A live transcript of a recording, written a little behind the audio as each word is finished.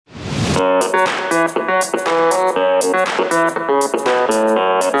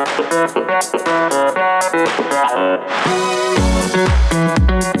Here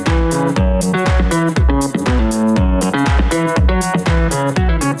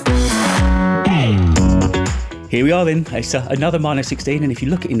we are then, it's another minus 16, and if you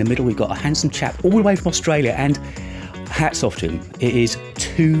look in the middle, we've got a handsome chap all the way from Australia, and hats off to him. It is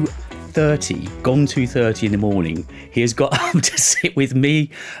 2:30 in the morning. He has got up to sit with me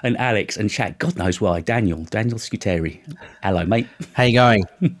and Alex and chat, God knows why, Daniel Scuteri. Hello, mate. How you going?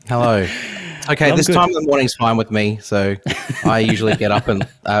 Hello. Okay, this good. time of the morning's fine with me, so I usually get up and,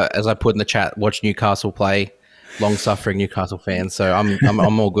 as I put in the chat, watch Newcastle play, long-suffering Newcastle fans, so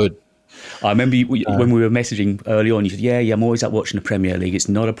I'm all good. I remember when we were messaging early on, you said, yeah, I'm always up watching the Premier League. It's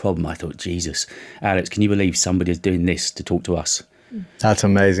not a problem. I thought, Jesus, Alex, can you believe somebody's doing this to talk to us? That's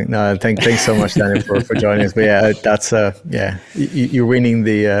amazing. No, thanks so much, Daniel, for joining us. But yeah, that's you're winning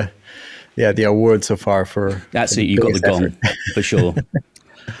the award so far for. That's it. You got the gong for sure.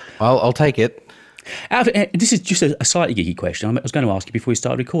 I'll take it. This is just a slightly geeky question. I was going to ask you before we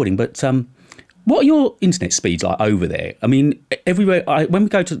started recording, but what are your internet speeds like over there? I mean, everywhere when we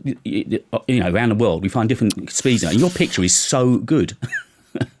go to around the world, we find different speeds. And your picture is so good.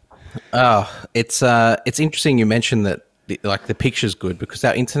 It's interesting you mentioned that. The picture's good because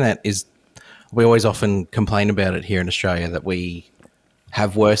our internet is. We always often complain about it here in Australia that we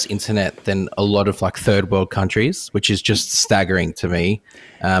have worse internet than a lot of like third world countries, which is just staggering to me.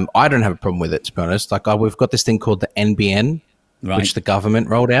 I don't have a problem with it, to be honest. Like we've got this thing called the NBN, right, which the government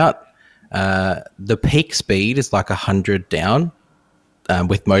rolled out. The peak speed is like 100 down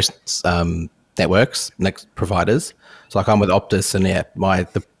with most networks, next providers. So like I'm with Optus, and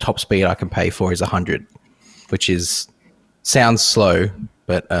the top speed I can pay for is 100, which sounds slow,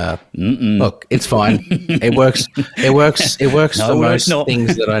 but look, it's fine. It works. It works for most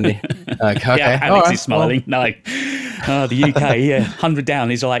things that I need. Okay. Yeah, Alex is smiling. Well, no, the UK, 100 down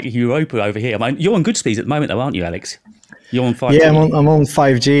is like Europa over here. I mean, you're on good speeds at the moment, though, aren't you, Alex? You're on 5G. Yeah, I'm on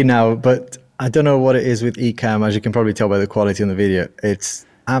 5G now, but I don't know what it is with Ecamm. As you can probably tell by the quality on the video, it's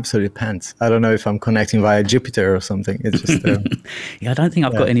absolutely pants. I don't know if I'm connecting via Jupiter or something. It's just I don't think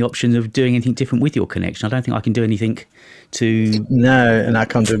I've got any option of doing anything different with your connection. I don't think I can do anything to. No, and I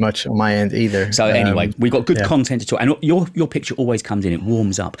can't do much on my end either. So anyway, we've got good content to talk, and your picture always comes in. It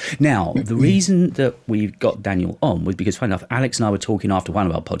warms up. Now, the reason that we've got Daniel on was because, funny enough, Alex and I were talking after one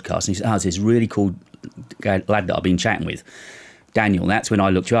of our podcasts, and he said, "Oh, this really cool lad that I've been chatting with." Daniel, and that's when I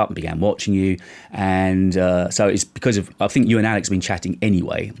looked you up and began watching you. And so it's because of, I think you and Alex have been chatting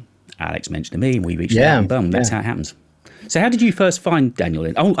anyway. Alex mentioned to me and we reached out and boom, that's how it happens. So how did you first find Daniel?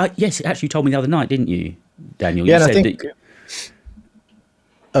 Yes, actually you told me the other night, didn't you, Daniel? Yeah, you I think...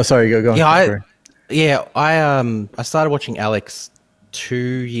 Oh, sorry, go on. I started watching Alex 2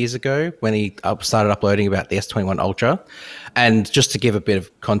 years ago when he started uploading about the S21 Ultra. And just to give a bit of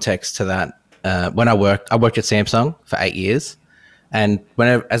context to that, when I worked at Samsung for 8 years. And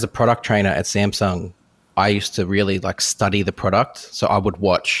as a product trainer at Samsung, I used to really study the product. So I would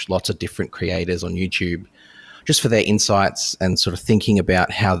watch lots of different creators on YouTube just for their insights and sort of thinking about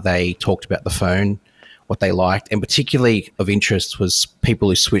how they talked about the phone, what they liked. And particularly of interest was people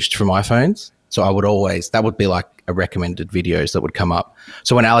who switched from iPhones. So that would be like a recommended videos that would come up.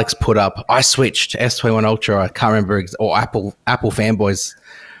 So when Alex put up, I switched to S21 Ultra, I can't remember, or Apple fanboys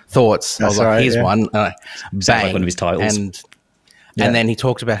thoughts. I was like, here's one. Bang. Like one of his titles. And then he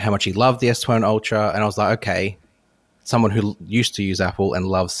talked about how much he loved the S21 Ultra. And I was like, okay, someone who used to use Apple and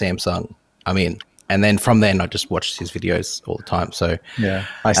loves Samsung, I'm in. And then from then, I just watched his videos all the time. So yeah,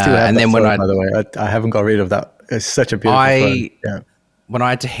 I still have that photo, by the way. I haven't got rid of that. It's such a beautiful phone. Yeah. When I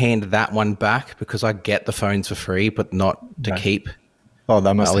had to hand that one back because I get the phones for free, but not to keep. Oh,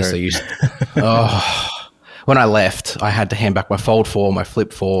 that must hurt. At least I used. When I left, I had to hand back my Fold 4, my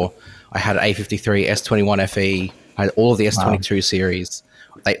Flip 4. I had an A53, S21 FE. I had all of the S22 series.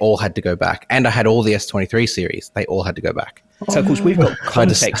 They all had to go back. And I had all the S23 series. They all had to go back. So, of course, we've got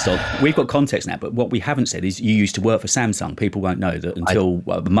context now, but what we haven't said is you used to work for Samsung. People won't know that until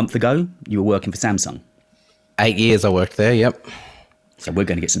a month ago, you were working for Samsung. 8 years I worked there, yep. So we're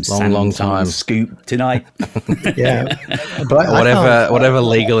going to get some Samsung scoop tonight. Yeah. But whatever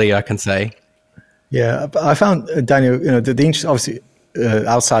legally I can say. Yeah, but I found, Daniel, the interest, obviously,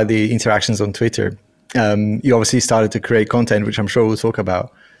 outside the interactions on Twitter, you obviously started to create content, which I'm sure we'll talk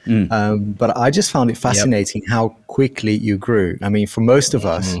about. But I just found it fascinating how quickly you grew. I mean, for most of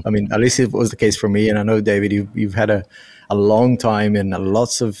us, I mean, at least it was the case for me. And I know, David, you've had a long time and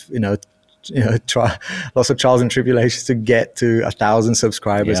lots of, lots of trials and tribulations to get to 1,000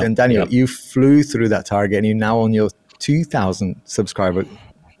 subscribers. And Daniel, you flew through that target and you're now on your 2,000 subscriber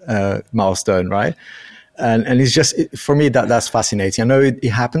milestone, right? and it's just for me that's fascinating. I know it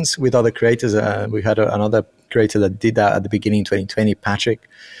happens with other creators. We had another creator that did that at the beginning, 2020.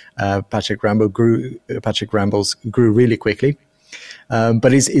 Patrick Rambles grew really quickly,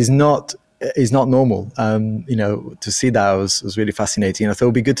 but is not normal. To see that was really fascinating. I thought it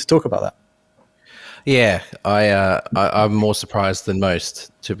would be good to talk about that. Yeah, I'm more surprised than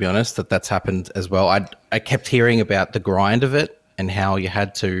most, to be honest, that's happened as well. I kept hearing about the grind of it and how you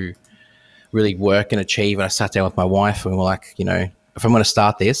had to really work and achieve. And I sat down with my wife and we're like, if I'm going to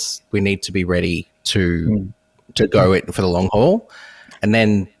start this, we need to be ready to go it for the long haul. And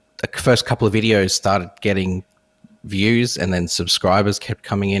then the first couple of videos started getting views and then subscribers kept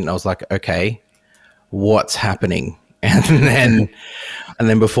coming in. I was like, okay, what's happening? And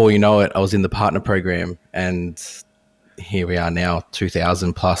then before you know it, I was in the partner program, and here we are now,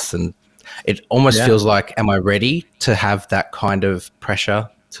 2,000 plus. And it almost feels like, am I ready to have that kind of pressure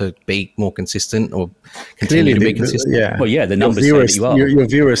to be more consistent or continue to be consistent? Well, the numbers say that you are. Your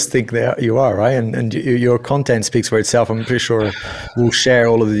viewers think that you are, right? And your content speaks for itself. I'm pretty sure we'll share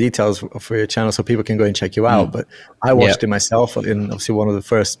all of the details for your channel so people can go and check you out. But I watched it myself, and obviously one of the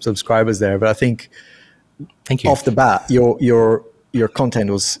first subscribers there. But I think, thank you. Off the bat, your content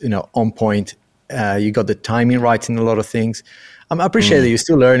was on point. You got the timing right in a lot of things. I appreciate that you're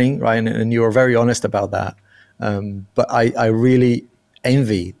still learning, right? And you are very honest about that. But I really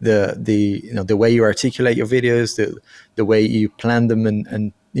envy the way you articulate your videos, the way you plan them,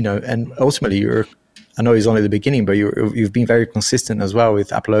 and ultimately I know it's only the beginning, but you've been very consistent as well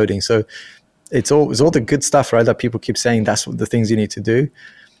with uploading. So it's all the good stuff, right? That people keep saying that's the things you need to do,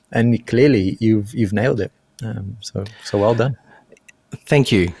 and clearly you've nailed it. So well done.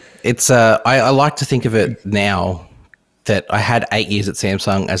 Thank you. It's I like to think of it now that I had 8 years at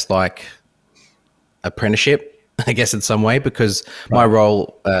Samsung as like apprenticeship, I guess, in some way, because my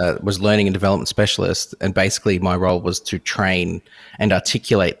role was learning and development specialist, and basically my role was to train and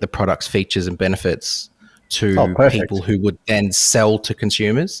articulate the product's features and benefits to people who would then sell to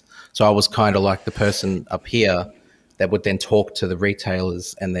consumers. So I was kind of like the person up here that would then talk to the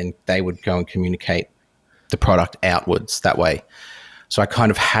retailers, and then they would go and communicate the product outwards that way. So I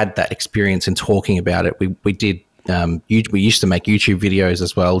kind of had that experience in talking about it. We did we used to make YouTube videos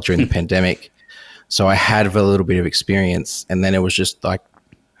as well during the pandemic. So I had a little bit of experience, and then it was just like,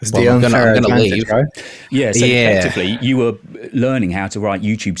 I'm going to leave. Right? Yeah, so effectively you were learning how to write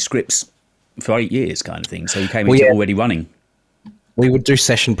YouTube scripts for 8 years kind of thing. So you came into already running. We would do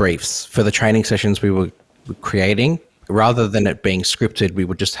session briefs for the training sessions we were creating. Rather than it being scripted, we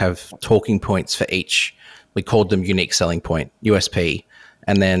would just have talking points for each. We called them unique selling point, USP,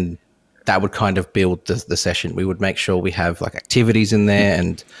 and then that would kind of build the session. We would make sure we have like activities in there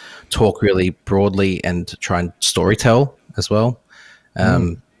and talk really broadly and try and storytell as well.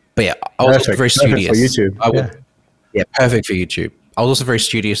 But yeah, I was also very studious. Perfect for YouTube. Perfect for YouTube. I was also very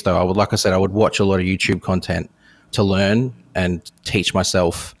studious though. Like I said, I would watch a lot of YouTube content to learn and teach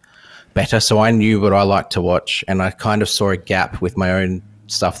myself better. So I knew what I liked to watch, and I kind of saw a gap with my own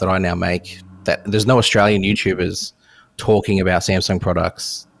stuff that I now make, that there's no Australian YouTubers talking about Samsung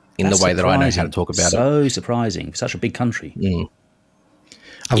products in the way that I know how to talk about it. So surprising. Such a big country.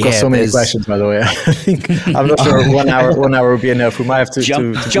 I've got so many questions, by the way. I'm not sure 1 hour would be enough. We might have to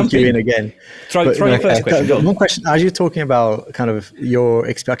jump you in again. Throw your first question. One question, as you're talking about kind of your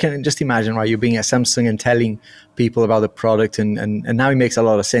experience, I can just imagine, right, you being at Samsung and telling people about the product, and now it makes a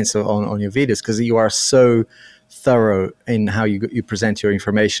lot of sense on your videos, because you are so thorough in how you present your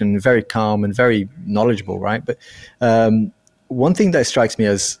information, very calm and very knowledgeable, right? But one thing that strikes me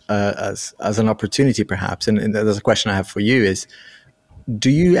as an opportunity, perhaps, and there's a question I have for you is,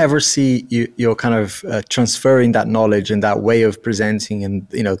 do you ever see you're kind of transferring that knowledge and that way of presenting, and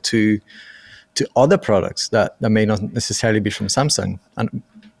to other products that may not necessarily be from Samsung? And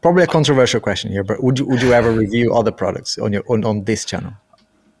probably a controversial question here, but would you ever review other products on this channel?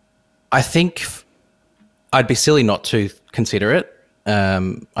 I think I'd be silly not to consider it.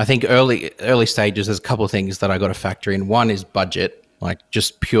 I think early stages, there's a couple of things that I got to factor in. One is budget, like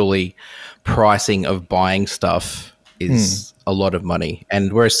just purely pricing of buying stuff is a lot of money.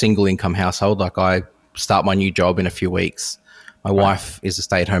 And we're a single income household. Like I start my new job in a few weeks. My wife is a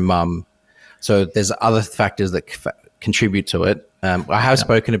stay-at-home mum. So there's other factors that contribute to it. I have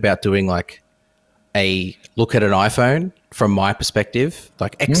spoken about doing like a look at an iPhone from my perspective,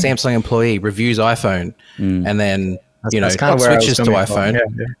 like ex-Samsung employee reviews iPhone, and then what switches to iPhone.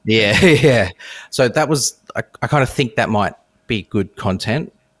 Yeah. So that was, I kind of think that might be good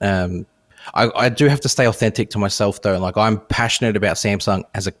content. I do have to stay authentic to myself though. Like I'm passionate about Samsung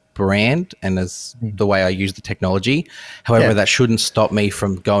as a brand and as the way I use the technology. However, that shouldn't stop me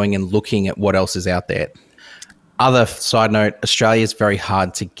from going and looking at what else is out there. Other side note, Australia is very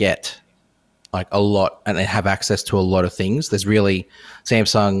hard to get like a lot and they have access to a lot of things. There's really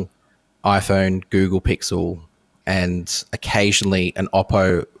Samsung, iPhone, Google Pixel, and occasionally an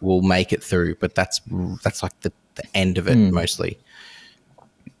Oppo will make it through, but that's like the end of it mostly.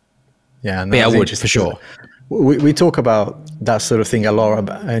 Yeah, no, I would for sure. We talk about that sort of thing a lot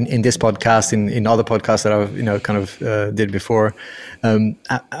in this podcast, in other podcasts that I've kind of did before,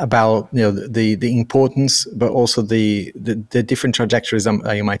 about the importance, but also the different trajectories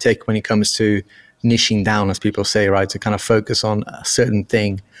that you might take when it comes to niching down, as people say, right, to kind of focus on a certain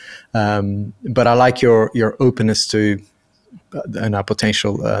thing. But I like your openness to and our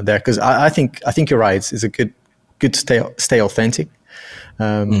potential there, because I think you're right. It's a good to stay authentic.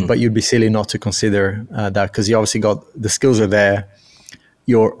 But you'd be silly not to consider that, because you obviously got the skills are there.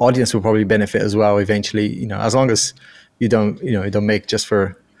 Your audience will probably benefit as well eventually, as long as you don't make just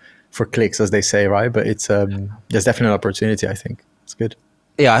for clicks, as they say, right? But it's there's definitely an opportunity. I think it's good.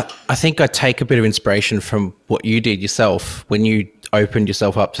 Yeah, I think I take a bit of inspiration from what you did yourself when you opened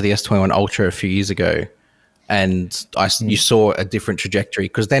yourself up to the S21 Ultra a few years ago, and you saw a different trajectory,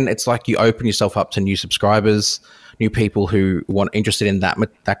 because then it's like you open yourself up to new subscribers, new people who interested in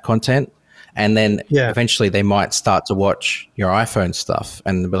that content, and then eventually they might start to watch your iPhone stuff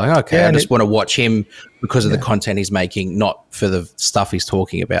and be like, okay, I just want to watch him because of the content he's making, not for the stuff he's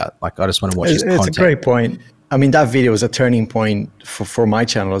talking about. Like, I just want to watch his content. It's a great point. I mean, that video was a turning point for my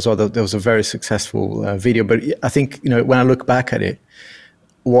channel as well. That was a very successful video. But I think, when I look back at it,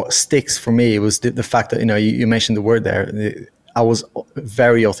 what sticks for me was the fact that, you mentioned the word there. I was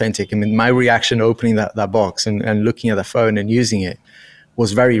very authentic. I mean, my reaction opening that box and looking at the phone and using it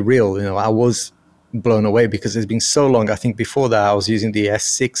was very real. I was blown away because it's been so long. I think before that, I was using the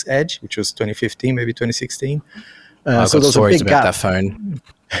S6 Edge, which was 2015, maybe 2016. I've got stories about that phone.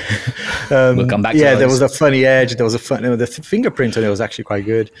 We'll come back to those. There was a funny edge. There was the fingerprint on it was actually quite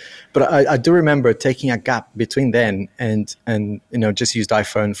good. But I do remember taking a gap between then and just used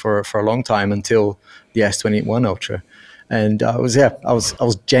iPhone for a long time until the S21 Ultra. And I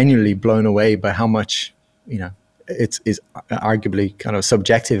was genuinely blown away by how much, it's arguably kind of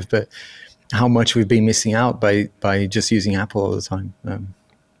subjective, but how much we've been missing out by just using Apple all the time.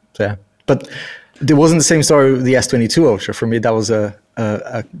 But there wasn't the same story with the S22 Ultra. For me, that was a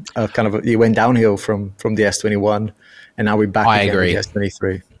kind of it went downhill from the S21, and now we're back again with the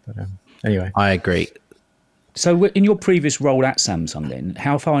S23. But, anyway, I agree. So in your previous role at Samsung then,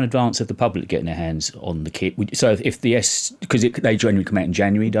 how far in advance of the public getting their hands on the kit? So if the because they generally come out in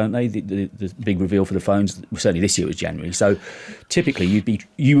January, don't they? The big reveal for the phones, certainly this year was January. So typically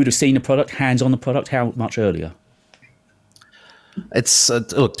you would have seen the product, hands on the product, how much earlier? It's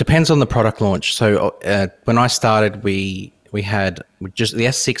look, depends on the product launch. So when I started, we had just the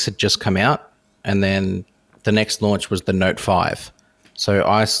S6 had just come out, and then the next launch was the Note 5. So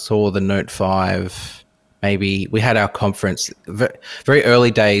I saw the Note 5. Maybe we had our conference, very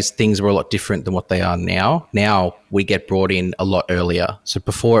early days, things were a lot different than what they are now. Now we get brought in a lot earlier. So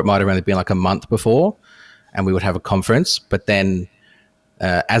before it might have only been like a month before, and we would have a conference. But then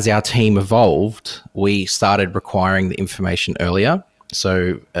as our team evolved, we started requiring the information earlier.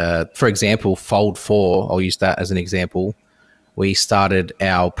 So for example, Fold 4, I'll use that as an example. We started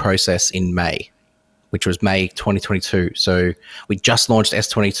our process in May, which was May 2022. So we just launched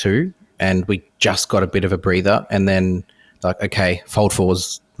S22. And we just got a bit of a breather, and then like, okay, Fold 4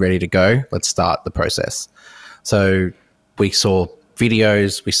 is ready to go. Let's start the process. So we saw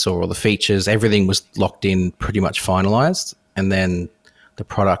videos, we saw all the features, everything was locked in, pretty much finalized. And then the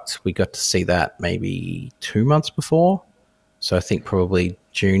product, we got to see that maybe 2 months before. So I think probably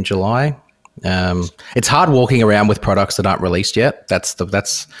June, July. It's hard walking around with products that aren't released yet. They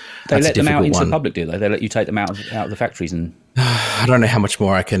let them out into the public, do they? They let you take them out of the factories and. I don't know how much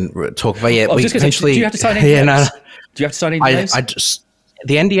more I can talk about. Yeah, we essentially. Do you have to sign NDAs? Yeah, no. Do you have to sign NDAs?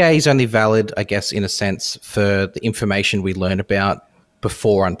 The NDA is only valid, I guess, in a sense, for the information we learn about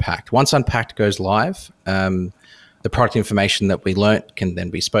before Unpacked. Once Unpacked goes live, the product information that we learnt can then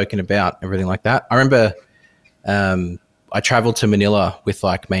be spoken about, everything like that. I remember I traveled to Manila with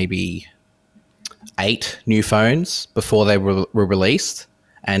like maybe 8 new phones before they were released.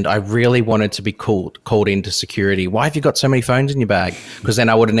 And I really wanted to be called into security. Why have you got so many phones in your bag? Because then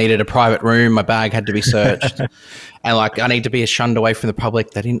I would have needed a private room. My bag had to be searched. And like, I need to be shunned away from the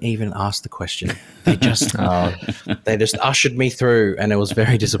public. They didn't even ask the question. They just, they just ushered me through, and it was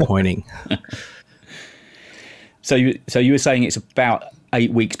very disappointing. So you were saying it's about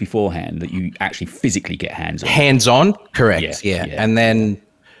 8 weeks beforehand that you actually physically get hands on. Hands on, correct. Yeah. And then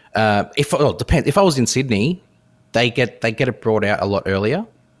depends. If I was in Sydney, they get it brought out a lot earlier.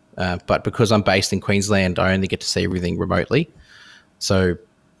 But because I'm based in Queensland, I only get to see everything remotely. So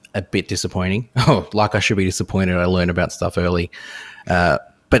a bit disappointing. Oh, like I should be disappointed. I learned about stuff early.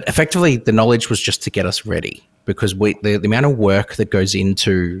 But effectively, the knowledge was just to get us ready, because the amount of work that goes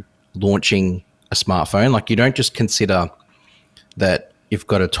into launching a smartphone, like you don't just consider that you've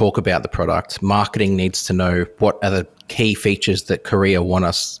got to talk about the product. Marketing needs to know what are the key features that Korea want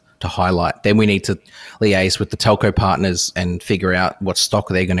us to highlight. Then we need to liaise with the telco partners and figure out what stock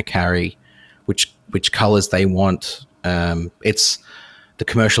they're going to carry, which colors they want. It's the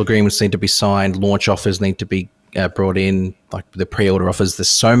commercial agreements need to be signed, launch offers need to be brought in, like the pre-order offers. There's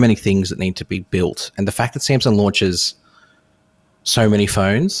so many things that need to be built, and the fact that Samsung launches so many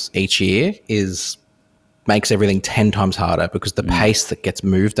phones each year makes everything 10 times harder, because the pace that gets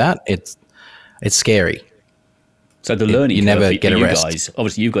moved at, it's scary. So the learning you curve never for get a you rest. guys,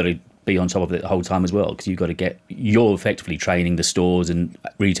 obviously you've got to be on top of it the whole time as well, because you're effectively training the stores and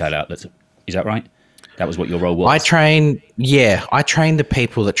retail outlets. Is that right? That was what your role was? I train the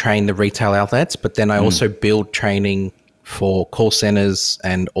people that train the retail outlets, but then I also build training for call centers,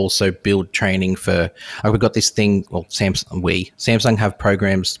 and also build training for, we've got this thing, well, Samsung have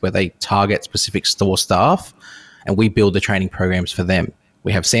programs where they target specific store staff, and we build the training programs for them.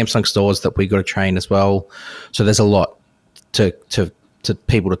 We have Samsung stores that we got to train as well. So there's a lot to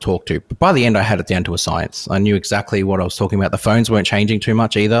people to talk to. But by the end, I had it down to a science. I knew exactly what I was talking about. The phones weren't changing too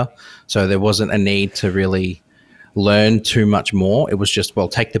much either, so there wasn't a need to really learn too much more. It was just, well,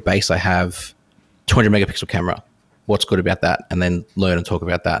 take the base I have, 200 megapixel camera. What's good about that? And then learn and talk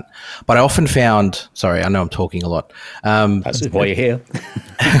about that. But I often found, sorry, I know I'm talking a lot. That's why you're here.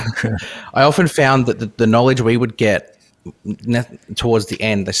 I often found that the knowledge we would get towards the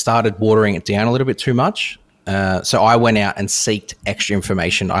end, they started watering it down a little bit too much. So I went out and sought extra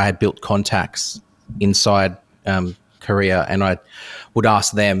information. I had built contacts inside Korea, and I would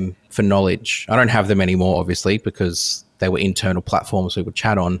ask them for knowledge. I don't have them anymore, obviously, because they were internal platforms we would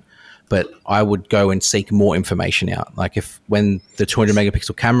chat on. But I would go and seek more information out. Like when the 200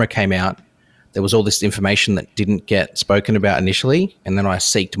 megapixel camera came out, there was all this information that didn't get spoken about initially. And then I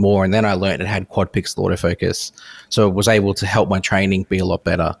seeked more, and then I learned it had quad pixel autofocus. So I was able to help my training be a lot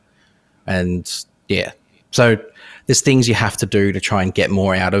better. And yeah, so there's things you have to do to try and get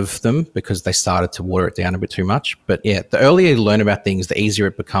more out of them, because they started to water it down a bit too much. But yeah, the earlier you learn about things, the easier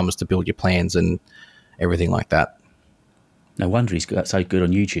it becomes to build your plans and everything like that. No wonder he's got so good on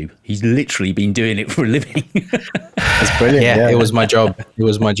YouTube. He's literally been doing it for a living. That's brilliant. Yeah, it was my job. It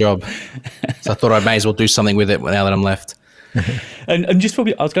was my job. So I thought I may as well do something with it now that I'm left. And just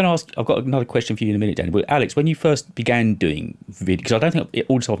probably, I was going to ask, I've got another question for you in a minute, Danny. But Alex, when you first began doing video, because I don't think,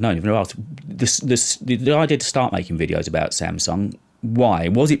 also I've known, even asked, the idea to start making videos about Samsung, why?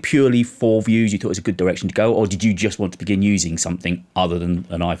 Was it purely for views? You thought it was a good direction to go, or did you just want to begin using something other than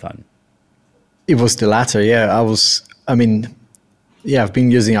an iPhone? It was the latter, yeah. I've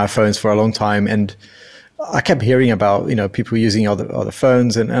been using iPhones for a long time, and I kept hearing about, people using other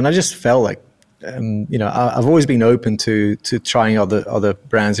phones, and I just felt like, I've always been open to trying other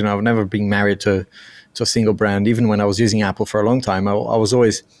brands. I've never been married to a single brand. Even when I was using Apple for a long time, I was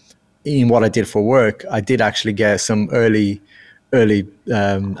always, in what I did for work, I did actually get some early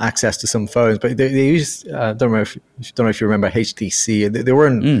access to some phones, but they used, don't know if you remember HTC. They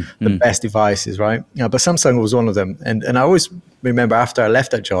weren't the best devices, right? But Samsung was one of them, and I always remember after I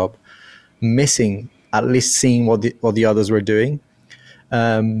left that job, missing at least seeing what the others were doing.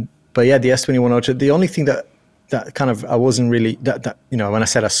 But yeah, the S21 Ultra. The only thing that kind of I wasn't really that when I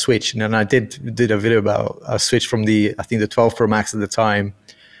said a switch, and I did a video about a switch from the 12 Pro Max at the time.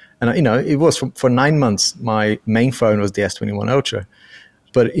 And, it was for 9 months, my main phone was the S21 Ultra.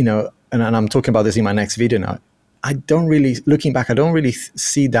 But, and I'm talking about this in my next video now. Looking back, I don't really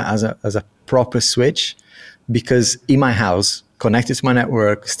see that as a proper switch, because in my house, connected to my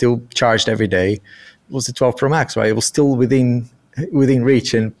network, still charged every day, was the 12 Pro Max, right? It was still within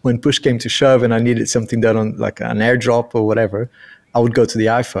reach. And when push came to shove and I needed something done on like an AirDrop or whatever, I would go to the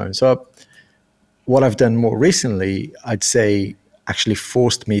iPhone. So what I've done more recently, I'd say, actually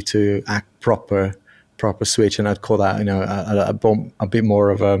forced me to act proper switch, and I'd call that a bit more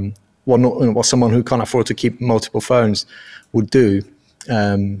of what someone who can't afford to keep multiple phones would do.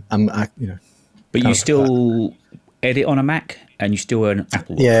 But you still edit on a Mac, and you still earn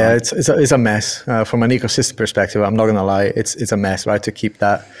Apple Watch. Yeah, right? it's a mess from an ecosystem perspective. I'm not gonna lie, it's a mess, right, to keep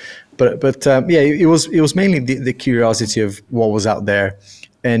that. But it was mainly the curiosity of what was out there,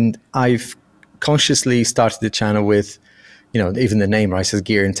 and I've consciously started the channel with, even the name, right, says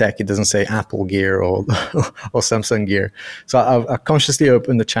Gear and Tech. It doesn't say Apple Gear or Samsung Gear. So I consciously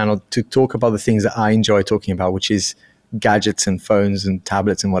opened the channel to talk about the things that I enjoy talking about, which is gadgets and phones and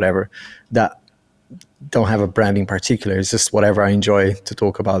tablets and whatever that don't have a brand in particular. It's just whatever I enjoy to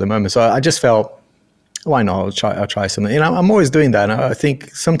talk about at the moment. So I just felt, why not? I'll try something. I'm always doing that. And I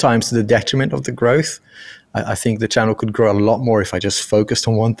think sometimes to the detriment of the growth. I think the channel could grow a lot more if I just focused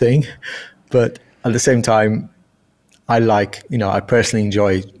on one thing. But at the same time, I personally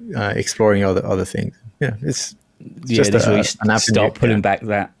enjoy exploring other things. It's just an stop pulling back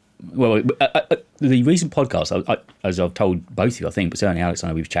that. Well, the recent podcast, as I've told both of you, I think, but certainly Alex and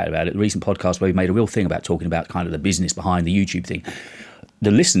I, we've chatted about it. The recent podcast where we made a real thing about talking about kind of the business behind the YouTube thing.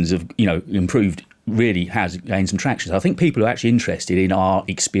 The listens have, improved, really has gained some traction. So I think people are actually interested in our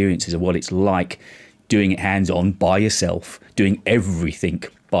experiences of what it's like doing it hands-on by yourself, doing everything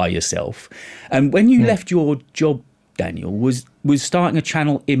by yourself. And when you left your job, Daniel, was starting a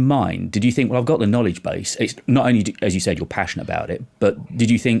channel in mind? Did you think, well, I've got the knowledge base. It's not only, as you said, you're passionate about it, but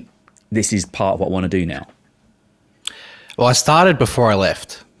did you think this is part of what I want to do now? Well, I started before I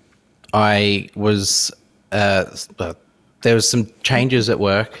left. I was, there was some changes at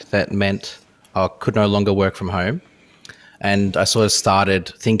work that meant I could no longer work from home. And I sort of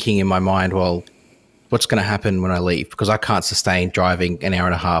started thinking in my mind, well, what's going to happen when I leave? Because I can't sustain driving an hour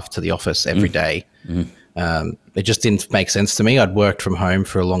and a half to the office every day. It just didn't make sense to me. I'd worked from home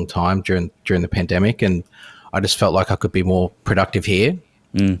for a long time during the pandemic, and I just felt like I could be more productive here.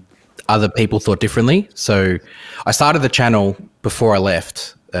 Other people thought differently. So I started the channel before I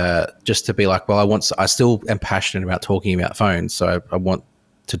left, just to be like, well, I still am passionate about talking about phones. So I want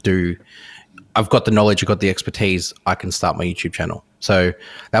to do, I've got the knowledge, I've got the expertise, I can start my YouTube channel. So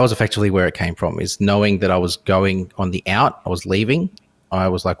that was effectively where it came from, is knowing that I was going on the out, I was leaving. I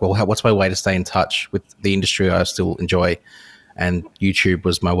was like, well, what's my way to stay in touch with the industry I still enjoy? And YouTube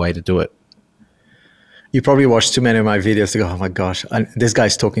was my way to do it. You probably watched too many of my videos to go, oh my gosh, this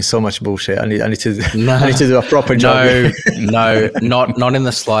guy's talking so much bullshit. I need to do a proper job. No, not in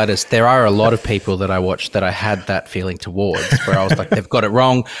the slightest. There are a lot of people that I watched that I had that feeling towards, where I was like, they've got it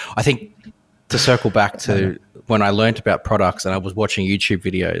wrong. I think to circle back to when I learned about products and I was watching YouTube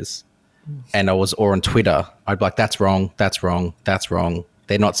videos or on Twitter, I'd be like, that's wrong, that's wrong, that's wrong.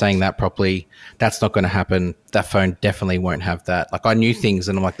 They're not saying that properly. That's not going to happen. That phone definitely won't have that. Like, I knew things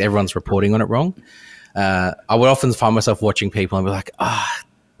and I'm like, everyone's reporting on it wrong. I would often find myself watching people and be like,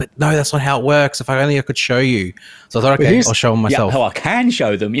 but no, that's not how it works. If I could show you. So I thought, okay, I'll show them myself. Yeah, I can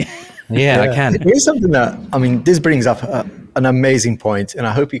show them. Yeah, I can. Here's something that, this brings up an amazing point, and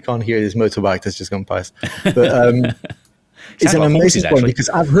I hope you can't hear this motorbike that's just gone past. But it's an amazing point, because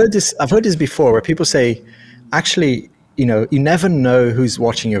I've heard this before, where people say, actually, you never know who's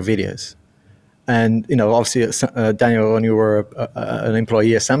watching your videos. And, obviously, Daniel, when you were an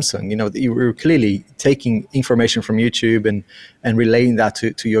employee at Samsung, you were clearly taking information from YouTube and relaying that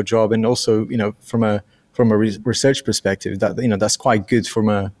to your job. And also, from a research perspective, that, that's quite good from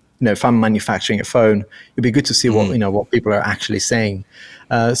a, if I'm manufacturing a phone, it'd be good to see what people are actually saying.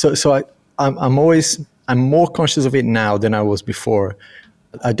 So I'm more conscious of it now than I was before.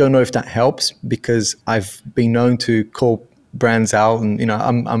 I don't know if that helps, because I've been known to call brands out, and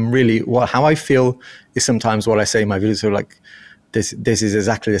I'm really, how I feel is sometimes what I say in my videos are like, this is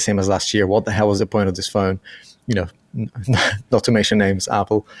exactly the same as last year. What the hell was the point of this phone? Not to mention names,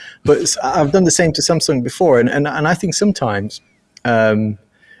 Apple, but I've done the same to Samsung before, and I think sometimes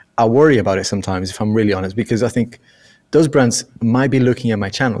I worry about it sometimes, if I'm really honest, because I think those brands might be looking at my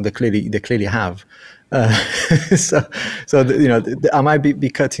channel. They clearly have. So I might be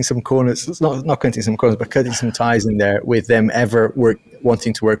cutting some corners. It's not cutting some corners, but cutting some ties in there with them ever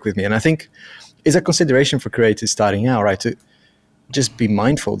wanting to work with me. And I think it's a consideration for creators starting out, right? To just be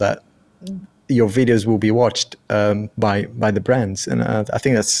mindful that your videos will be watched by the brands. And I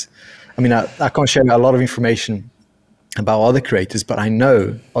think that's, I can't share a lot of information about other creators, but I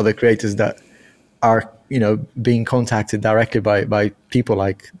know other creators that are being contacted directly by people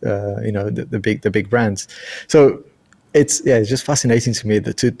like the big brands. So it's just fascinating to me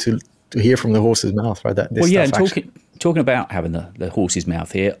that to hear from the horse's mouth, right? That this and talking about having the horse's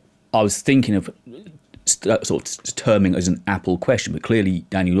mouth here, I was thinking of sort of terming as an Apple question, but clearly,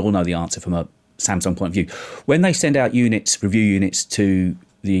 Daniel, you all know the answer from a Samsung point of view. When they send out review units to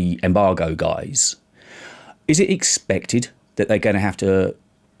the embargo guys, is it expected that they're going to have to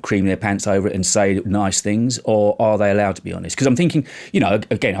cream their pants over it and say nice things, or are they allowed to be honest? Because I'm thinking,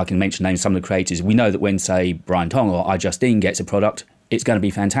 again, I can mention names of some of the creators. We know that when, say, Brian Tong or iJustine gets a product, it's going to be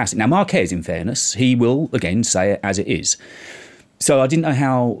fantastic. Now, Marquez, in fairness, he will, again, say it as it is. So I didn't know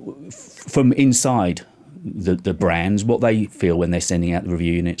how, from inside the brands, what they feel when they're sending out the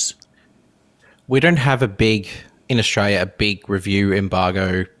review units. We don't have in Australia, a big review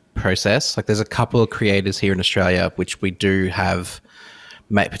embargo process. Like there's a couple of creators here in Australia which we do have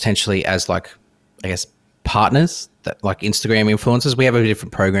potentially as like, I guess, partners, that like Instagram influencers. We have a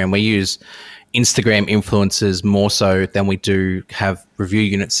different program. We use Instagram influencers more so than we do have review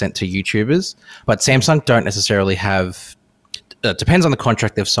units sent to YouTubers. But Samsung don't necessarily have, depends on the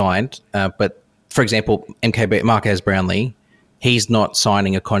contract they've signed. But for example, MKB, Marquez Brownlee, he's not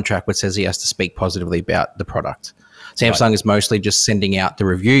signing a contract which says he has to speak positively about the product. Samsung is mostly just sending out the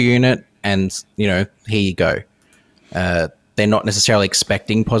review unit and, you know, here you go. They're not necessarily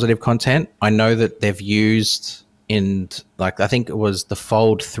expecting positive content. I know that they've used in, like, I think it was the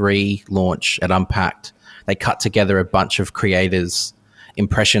Fold 3 launch at Unpacked. They cut together a bunch of creators'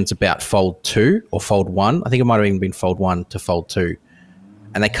 impressions about Fold 2 or Fold 1. I think it might have even been Fold 1 to Fold 2.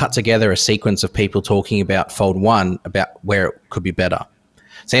 And they cut together a sequence of people talking about Fold 1, about where it could be better.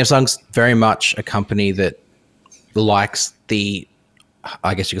 Samsung's very much a company that likes the,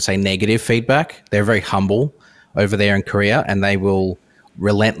 I guess you could say, negative feedback. They're very humble over there in Korea, and they will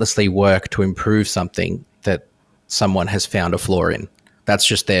relentlessly work to improve something that someone has found a flaw in. That's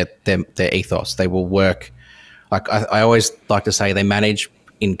just their ethos. They will work, like I always like to say, they manage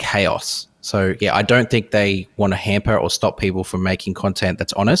in chaos. So yeah, I don't think they want to hamper or stop people from making content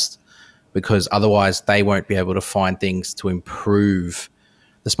that's honest, because otherwise they won't be able to find things to improve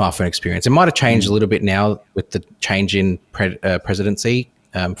the smartphone experience. It might have changed a little bit now with the change in presidency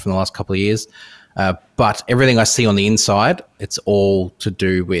from the last couple of years. But everything I see on the inside, it's all to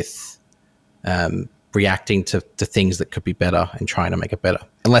do with reacting to things that could be better and trying to make it better.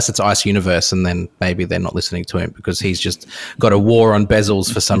 Unless it's Ice Universe, and then maybe they're not listening to him because he's just got a war on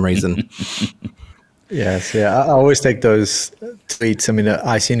bezels for some reason. Yes, yeah. I always take those tweets. I mean,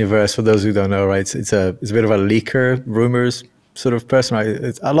 Ice Universe, for those who don't know, right? It's a bit of a leaker, rumors sort of person,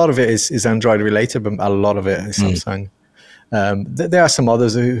 right? A lot of it is Android related, but a lot of it is Samsung. There are some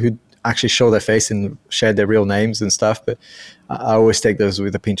others who actually show their face and share their real names and stuff, but I always take those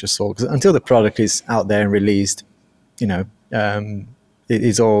with a pinch of salt, because until the product is out there and released, you know, it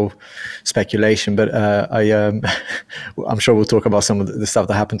is all speculation. But I'm sure we'll talk about some of the stuff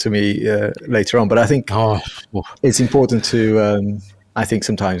that happened to me later on. But I think it's important to, I think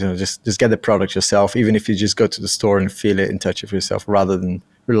sometimes, you know, just get the product yourself, even if you just go to the store and feel it and touch it for yourself, rather than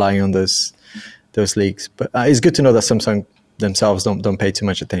relying on those leaks. But it's good to know that Samsung themselves don't pay too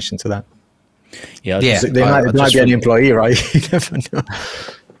much attention to that. Yeah. They might be an employee, right? You never know.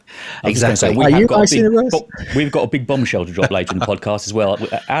 Exactly. We've got a big bombshell to drop later in the podcast as well.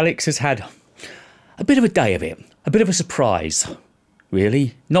 Alex has had a bit of a day of it, a bit of a surprise,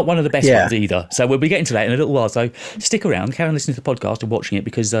 really. Not one of the best ones either. So we'll be getting to that in a little while. So stick around, carry on listening to the podcast and watching it,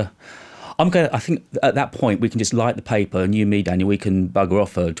 because I think at that point we can just light the paper, and you and me, Daniel, we can bugger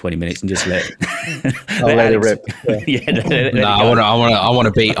off for 20 minutes and just let let it rip. I want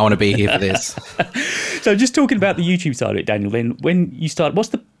to be here for this. So just talking about the YouTube side of it, Daniel, then when you started, what's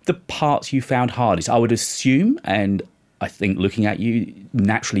the parts you found hardest? I would assume, and I think looking at you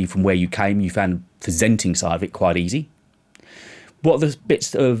naturally from where you came, you found the presenting side of it quite easy. What are the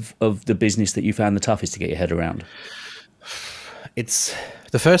bits of the business that you found the toughest to get your head around? It's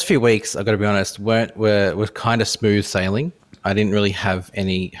the first few weeks, I've got to be honest, were kind of smooth sailing. I didn't really have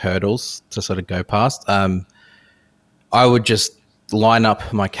any hurdles to sort of go past. I would just line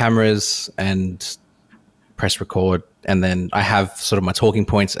up my cameras and press record, and then I have sort of my talking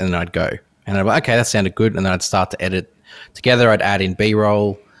points, and then I'd go. And I'd be like, okay, that sounded good. And then I'd start to edit together. I'd add in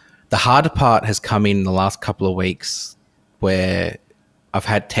B-roll. The harder part has come in the last couple of weeks, where I've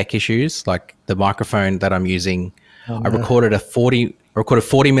had tech issues, like the microphone that I'm using. I recorded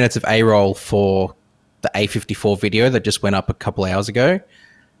 40 minutes of A-roll for the A54 video that just went up a couple hours ago,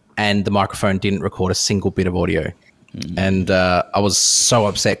 and the microphone didn't record a single bit of audio. And I was so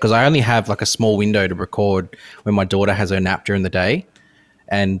upset, because I only have like a small window to record when my daughter has her nap during the day.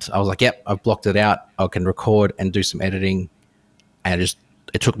 And I was like, yep, I've blocked it out. I can record and do some editing. And it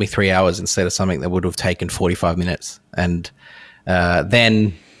took me 3 hours instead of something that would have taken 45 minutes. And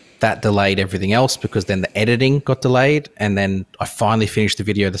then that delayed everything else, because then the editing got delayed. And then I finally finished the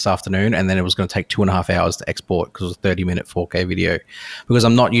video this afternoon, and then it was going to take 2.5 hours to export, because it was a 30-minute 4K video, because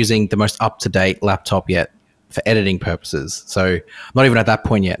I'm not using the most up-to-date laptop yet for editing purposes. So I'm not even at that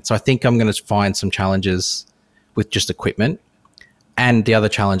point yet. So I think I'm going to find some challenges with just equipment. And the other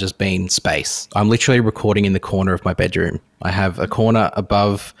challenge has been space. I'm literally recording in the corner of my bedroom. I have a corner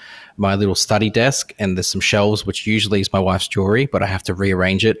above my little study desk, and there's some shelves, which usually is my wife's jewelry, but I have to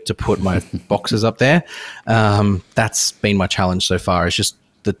rearrange it to put my boxes up there. That's been my challenge so far. It's just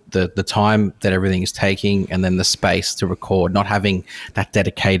the time that everything is taking, and then the space to record, not having that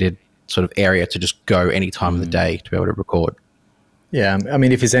dedicated sort of area to just go any time of the day to be able to record. Yeah, I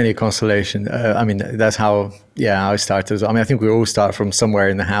mean, if it's any consolation, I mean, that's how, I started. I mean, I think we all start from somewhere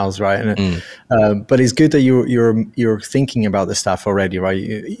in the house, right? And, but it's good that you're thinking about the stuff already, right?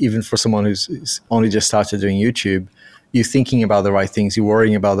 Even for someone who's only just started doing YouTube, you're thinking about the right things, you're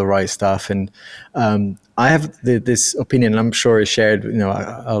worrying about the right stuff. And I have this opinion, I'm sure is shared,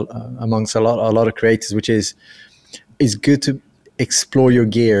 amongst a lot of creators, which is, it's good to explore your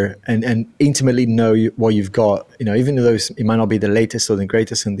gear and intimately know what you've got, even though it might not be the latest or the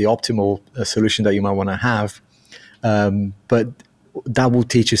greatest and the optimal solution that you might want to have, but that will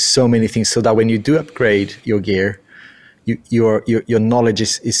teach you so many things, so that when you do upgrade your gear, your knowledge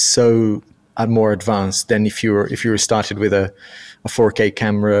is so more advanced than if you were started with a 4K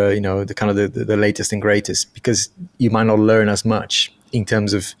camera, the kind of the latest and greatest, because you might not learn as much in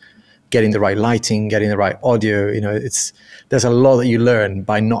terms of getting the right lighting, getting the right audio. There's a lot that you learn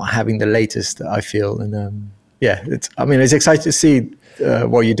by not having the latest, I feel. And it's exciting to see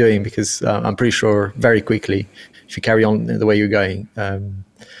what you're doing, because I'm pretty sure very quickly, if you carry on the way you're going,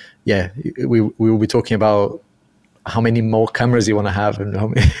 we will be talking about how many more cameras you want to have and how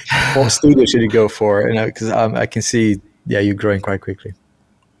many more studios should you go for. Because I can see, you're growing quite quickly.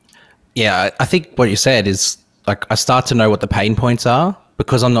 Yeah, I think what you said is, like, I start to know what the pain points are,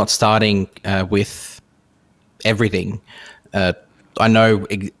 because I'm not starting with everything. I know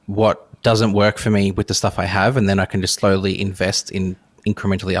what doesn't work for me with the stuff I have, and then I can just slowly invest in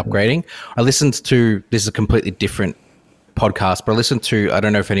incrementally upgrading. I listened to, this is a completely different podcast, but I listened to, I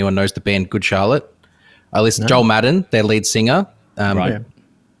don't know if anyone knows the band Good Charlotte. Joel Madden, their lead singer,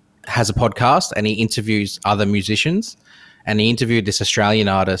 has a podcast, and he interviews other musicians. And he interviewed this Australian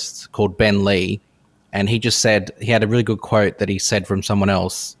artist called Ben Lee. And he just said, he had a really good quote that he said from someone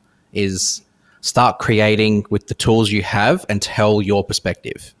else, is start creating with the tools you have and tell your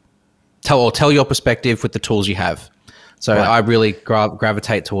perspective. Tell your perspective with the tools you have. So I really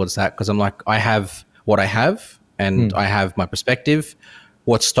gravitate towards that, because I'm like, I have what I have and I have my perspective.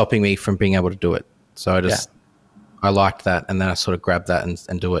 What's stopping me from being able to do it? So I liked that, and then I sort of grabbed that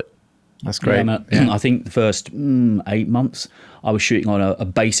and do it. That's great. I think the first 8 months I was shooting on a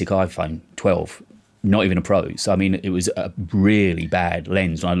basic iPhone 12. Not even a Pro. So, I mean, it was a really bad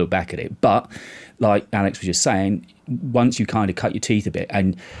lens when I look back at it. But like Alex was just saying, once you kind of cut your teeth a bit,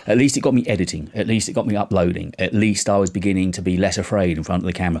 and at least it got me editing, at least it got me uploading, at least I was beginning to be less afraid in front of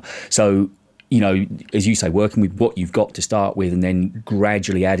the camera. So, as you say, working with what you've got to start with and then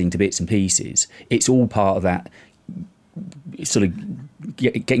gradually adding to bits and pieces, it's all part of that sort of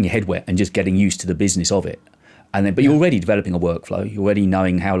getting your head wet and just getting used to the business of it. And then, but you're already developing a workflow. You're already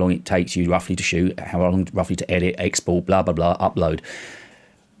knowing how long it takes you roughly to shoot, how long roughly to edit, export, blah, blah, blah, upload.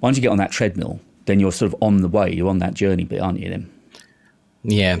 Once you get on that treadmill, then you're sort of on the way. You're on that journey bit, aren't you then?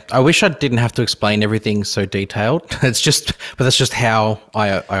 Yeah. I wish I didn't have to explain everything so detailed. But that's just how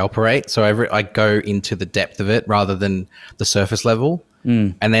I operate. So I go into the depth of it rather than the surface level.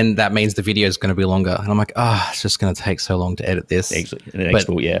 And then that means the video is going to be longer. And I'm like, it's just going to take so long to edit this.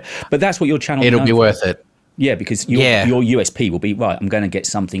 Export, yeah. But that's what your channel It'll be worth it. Yeah, because your USP will be, right, I'm going to get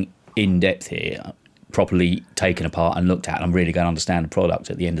something in depth here, properly taken apart and looked at. I'm really going to understand the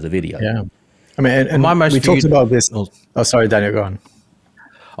product at the end of the video. Yeah. I mean, and we talked about this. Oh, sorry, Daniel, go on.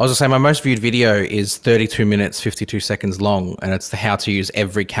 I was going to say, my most viewed video is 32 minutes, 52 seconds long, and it's the how to use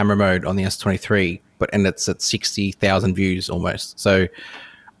every camera mode on the S23, and it's at 60,000 views almost. So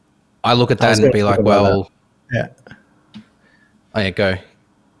I look at that and be like, well, go.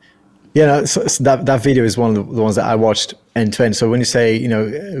 Yeah, so that video is one of the ones that I watched end to end. So when you say,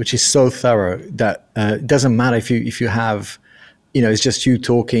 which is so thorough that it doesn't matter if you have, it's just you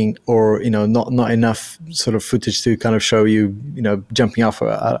talking or, not enough sort of footage to kind of show you, jumping off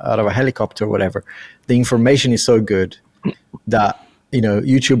out of a helicopter or whatever. The information is so good that,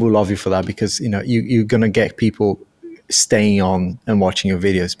 YouTube will love you for that, because, you're going to get people staying on and watching your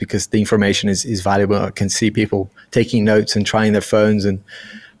videos because the information is valuable. I can see people taking notes and trying their phones, and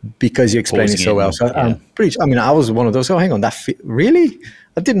because you explain it so well. So I'm pretty, I was one of those, hang on, really?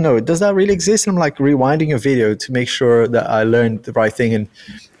 I didn't know it. Does that really exist? And I'm like rewinding a video to make sure that I learned the right thing. And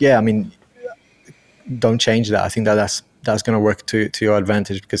don't change that. I think that's going to work to your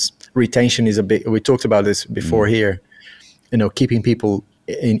advantage, because retention is we talked about this before here, keeping people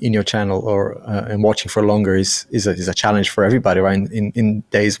in your channel or and watching for longer is a challenge for everybody, right? In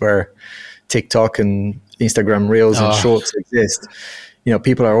days where TikTok and Instagram Reels and Shorts exist.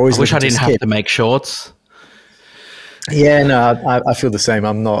 People are always. I wish I didn't have to make shorts. Yeah, no, I feel the same.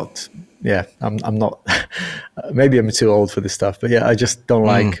 I'm not. Yeah, I'm not. Maybe I'm too old for this stuff, but yeah, I just don't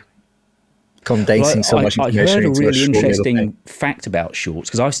like condensing so much I information heard a into really short little interesting thing. fact about shorts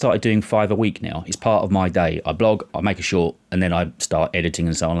because I started doing 5 a week now. It's part of my day. I blog, I make a short, and then I start editing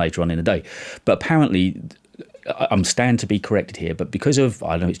and so on later on in the day. But apparently, I'm stand to be corrected here, but because of,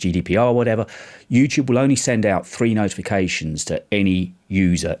 I don't know, it's GDPR or whatever, YouTube will only send out 3 notifications to any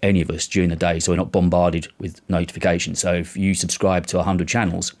user, any of us, during the day, so we're not bombarded with notifications. So if you subscribe to 100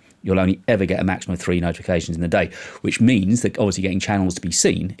 channels, you'll only ever get a maximum of 3 notifications in the day, which means that obviously getting channels to be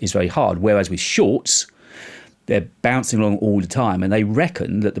seen is very hard. Whereas with shorts, they're bouncing along all the time, and they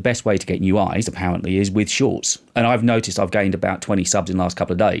reckon that the best way to get new eyes apparently is with shorts. And I've noticed I've gained about 20 subs in the last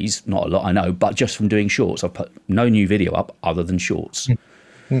couple of days. Not a lot, I know, but just from doing shorts. I've put no new video up other than shorts.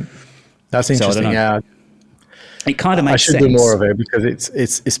 That's interesting. Yeah, it kind of makes sense. I should do more of it because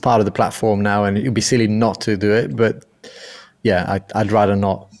it's part of the platform now, and it'd be silly not to do it. But yeah, I'd rather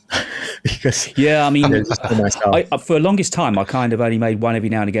not. Because yeah, I mean, for the longest time, I kind of only made one every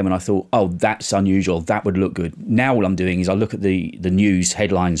now and again when I thought, oh, that's unusual, that would look good. Now all I'm doing is I look at the news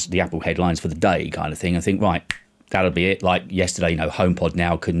headlines, the Apple headlines for the day kind of thing, and think, right, that'll be it. Like yesterday, HomePod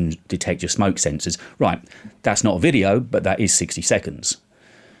now can detect your smoke sensors. Right, that's not a video, but that is 60 seconds.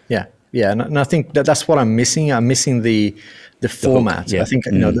 Yeah, and I think that's what I'm missing. I'm missing the format. Hook, yeah. I think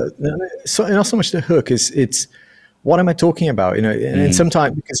so not so much the hook. It's what am I talking about? And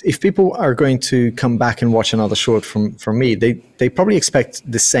sometimes, because if people are going to come back and watch another short from me, they probably expect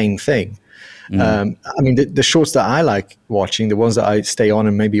the same thing. I mean, the shorts that I like watching, the ones that I stay on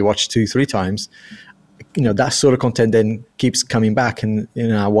and maybe watch 2-3 times, that sort of content then keeps coming back, and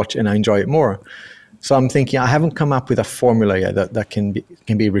I watch and I enjoy it more. So I'm thinking I haven't come up with a formula yet that can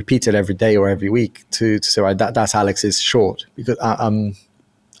be repeated every day or every week to say, right, that's Alex's short, because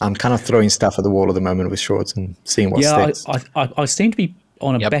I'm kind of throwing stuff at the wall at the moment with shorts and seeing what sticks. I seem to be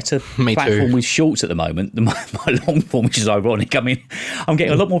on a better platform with shorts at the moment than my long form, which is ironic. I mean, I'm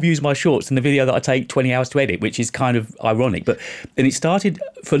getting a lot more views on my shorts than the video that I take 20 hours to edit, which is kind of ironic. And it started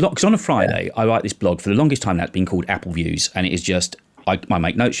because on a Friday, I write this blog. For the longest time, that's been called Apple Views, and it is just, I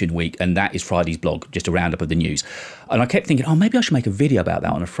make notes during the week, and that is Friday's blog, just a roundup of the news. And I kept thinking, oh, maybe I should make a video about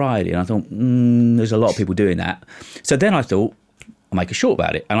that on a Friday. And I thought, there's a lot of people doing that. So then I thought, I'll make a short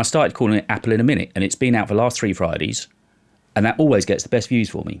about it. And I started calling it Apple in a Minute. And it's been out for the last 3 Fridays. And that always gets the best views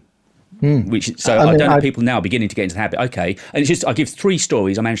for me. I don't know, people now are beginning to get into the habit. Okay. And it's just, I give 3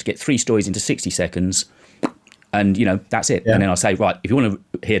 stories. I managed to get 3 stories into 60 seconds. And, that's it. Yeah. And then I say, right, if you want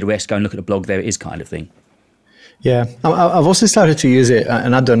to hear the rest, go and look at the blog. There it is, kind of thing. Yeah. I've also started to use it.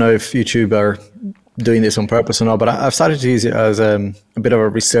 And I don't know if YouTube are doing this on purpose or not, but I've started to use it as a bit of a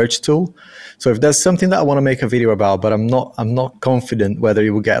research tool. So if there's something that I want to make a video about, but I'm not confident whether it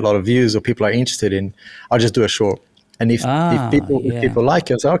will get a lot of views or people are interested in, I'll just do a short. And if people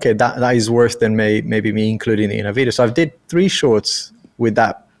like it, I'll say, okay, that is worth then maybe me including it in a video. So I've did 3 shorts with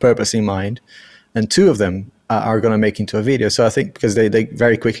that purpose in mind, and 2 of them are going to make into a video. So I think because they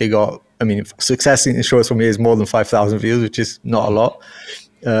very quickly got, success in shorts for me is more than 5,000 views, which is not a lot.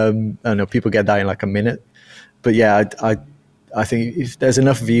 I know people get that in like a minute, but yeah, I think if there's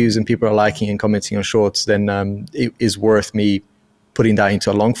enough views and people are liking and commenting on shorts, then it is worth me putting that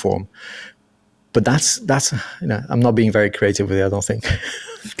into a long form. But that's I'm not being very creative with it, I don't think.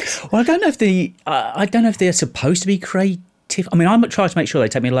 Well, I don't know if they're supposed to be creative. I mean, I'm trying to make sure they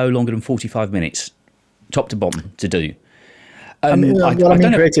take me no longer than 45 minutes, top to bottom, to do.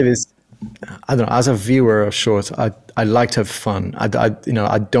 Creative is, I don't know, as a viewer of shorts, I like to have fun. I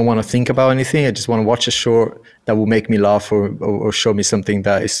don't want to think about anything. I just want to watch a short that will make me laugh or show me something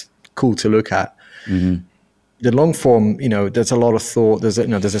that is cool to look at. Mm-hmm. The long form, there's a lot of thought. There's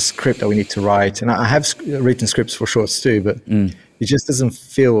a script that we need to write, and I have written scripts for shorts too, but it just doesn't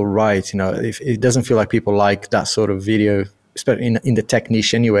feel right. It doesn't feel like people like that sort of video, especially in the tech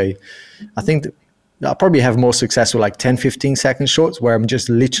niche anyway. I think I'll probably have more success with like 10-15 second shorts where I'm just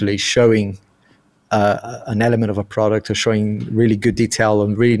literally showing an element of a product or showing really good detail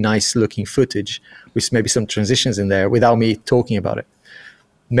and really nice looking footage with maybe some transitions in there without me talking about it.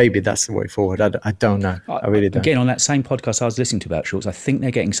 Maybe that's the way forward. I don't know. I really don't. Again, on that same podcast I was listening to about shorts, I think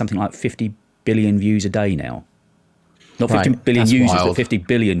they're getting something like 50 billion views a day now. Not 50 billion users, wild. But 50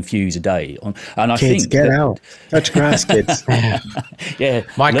 billion views a day. And I kids, think get out. Touch grass, kids. Yeah.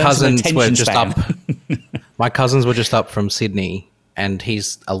 My cousins were just up. My cousins were just up from Sydney, and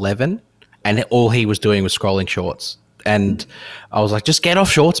he's 11, and all he was doing was scrolling shorts. And I was like, just get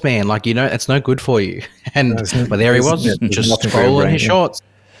off shorts, man. Like, it's no good for you. But there he was, just scrolling his shorts.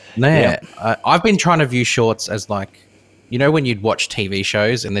 I've been trying to view shorts as like, when you'd watch TV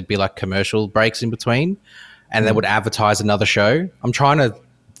shows and there'd be like commercial breaks in between and they would advertise another show. I'm trying to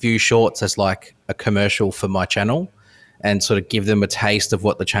view shorts as like a commercial for my channel. and sort of give them a taste of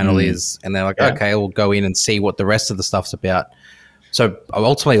what the channel is. And they're like, okay, we'll go in and see what the rest of the stuff's about. So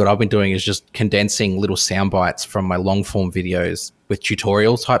ultimately what I've been doing is just condensing little sound bites from my long form videos with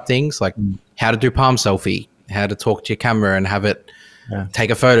tutorial type things, like how to do palm selfie, how to talk to your camera and have it take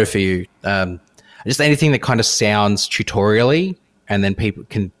a photo for you. Just anything that kind of sounds tutorially and then people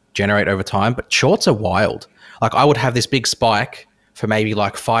can generate over time. But shorts are wild. Like I would have this big spike for maybe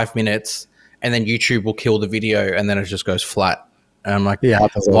like 5 minutes and then YouTube will kill the video and then it just goes flat. And I'm like,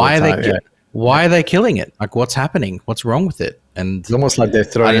 why are they killing it? Like what's happening? What's wrong with it? And it's almost like they're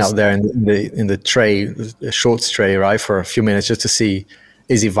throwing out there in the tray, the shorts tray, right, for a few minutes just to see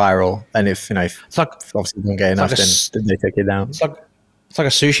is it viral, and if it's like, obviously don't get enough, then they take it down. It's like a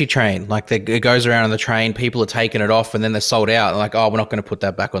sushi train. Like it goes around on the train, people are taking it off, and then they're sold out. And like, oh, we're not going to put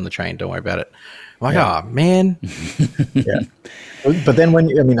that back on the train. Don't worry about it. I'm like, oh man. But then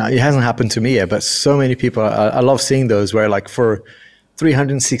it hasn't happened to me yet, but so many people, I love seeing those where like for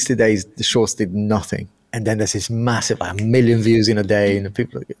 360 days the shorts did nothing. And then there's this massive, like 1 million views in a day, and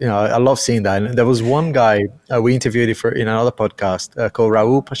people, I love seeing that. And there was one guy we interviewed in another podcast called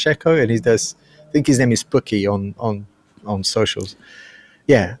Raul Pacheco, and he does, I think his name is Pookie on socials.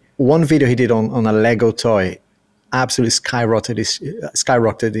 Yeah, one video he did on a Lego toy, absolutely skyrocketed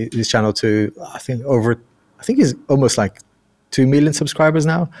his channel to I think he's almost like 2 million subscribers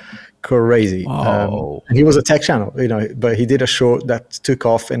now. Crazy. Oh. And he was a tech channel, but he did a short that took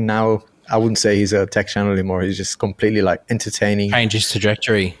off, and now I wouldn't say he's a tech channel anymore. He's just completely like entertaining. Change his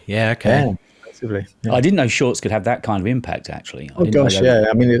trajectory. Yeah, okay. Yeah, massively. Yeah. I didn't know shorts could have that kind of impact, actually. Oh, gosh, yeah.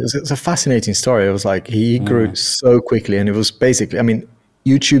 I mean, it's a fascinating story. It was like he grew so quickly, and it was basically,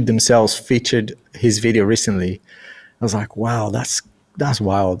 YouTube themselves featured his video recently. I was like, wow, that's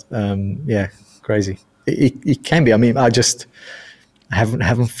wild. Crazy. It can be. I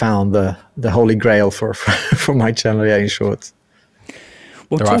haven't found the holy grail for my channel yet in shorts.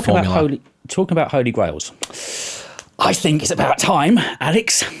 Well, talking about holy grails, I think it's about time,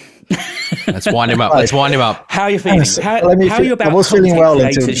 Alex. Let's wind him up. How are you feeling? How are you about content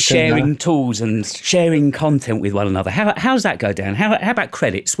creators sharing tools and sharing content with one another? How's that go down? How about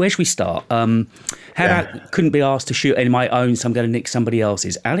credits? Where should we start? How about couldn't be asked to shoot any of my own, so I'm going to nick somebody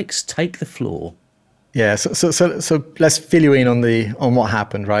else's? Alex, take the floor. Yeah, so let's fill you in on what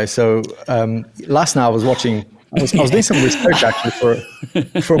happened, right? So last night I was watching. I was doing some research actually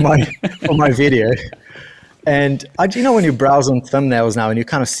for my video, and when you browse on thumbnails now and you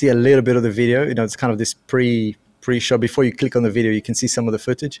kind of see a little bit of the video, it's kind of this pre-show before you click on the video, you can see some of the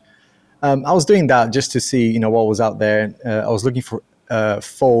footage. I was doing that just to see what was out there. I was looking for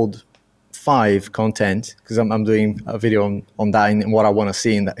Fold 5 content because I'm doing a video on that and what I want to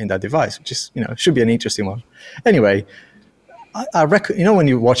see in that device, which is should be an interesting one. Anyway. I when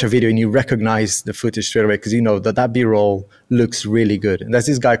you watch a video and you recognize the footage straight away because that B-roll looks really good. And there's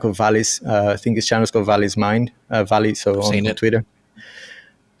this guy called Valis. I think his channel is called Valis Mind. Vali, on Twitter.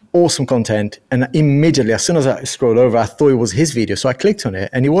 Awesome content. And immediately, as soon as I scrolled over, I thought it was his video. So I clicked on it,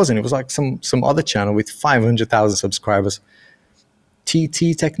 and it wasn't. It was like some other channel with 500,000 subscribers.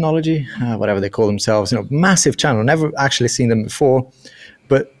 TT Technology, whatever they call themselves. Massive channel. Never actually seen them before.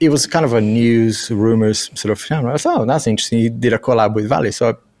 But it was kind of a news, rumors sort of channel. I thought, that's interesting. He did a collab with Vali.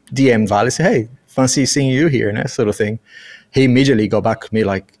 So I DM'd Vali, said, hey, fancy seeing you here, and that sort of thing. He immediately got back to me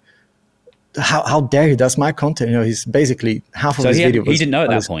like, how dare he? That's my content. He's basically half of his video. He didn't know at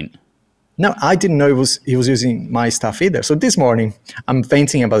that point. No, I didn't know he was using my stuff either. So this morning, I'm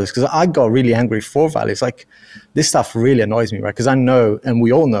venting about this because I got really angry for Vali. It's like, this stuff really annoys me, right? Because I know, and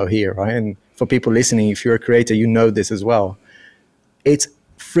we all know here, right? And for people listening, if you're a creator, you know this as well. It's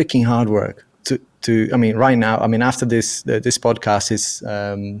freaking hard work to right now, after this podcast is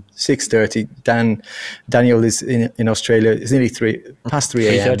 6:30. Daniel is in Australia. It's nearly past 3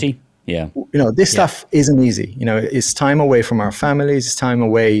 a.m. 3:30. Yeah. This stuff isn't easy. It's time away from our families. It's time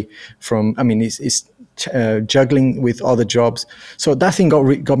away from, it's juggling with other jobs. So that thing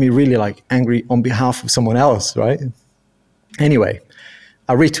got me really like angry on behalf of someone else, right? Anyway,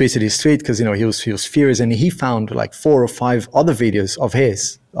 I retweeted his tweet because he was furious, and he found like 4 or 5 other videos of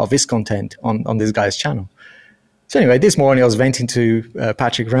his content on this guy's channel. So anyway, this morning I was venting to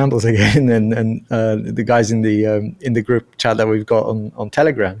Patrick Rambles again and the guys in the group chat that we've got on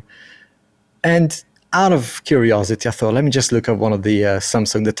Telegram. And out of curiosity, I thought, let me just look at one of the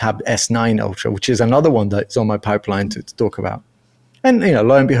Samsung, the Tab S9 Ultra, which is another one that's on my pipeline to talk about. And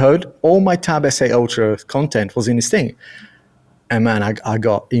lo and behold, all my Tab S8 Ultra content was in this thing. And man, I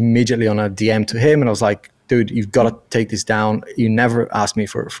got immediately on a DM to him, and I was like, dude, you've got to take this down. You never asked me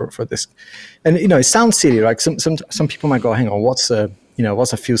for this. And, it sounds silly, right? Some people might go, hang on, what's a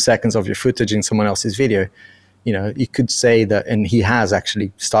few seconds of your footage in someone else's video? you could say that, and he has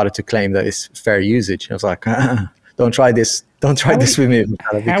actually started to claim that it's fair usage. I was like, don't try this with me,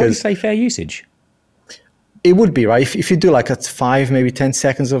 because how would you say fair usage? It would be, right? If you do like a 5, maybe 10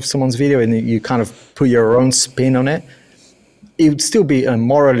 seconds of someone's video and you kind of put your own spin on it, it would still be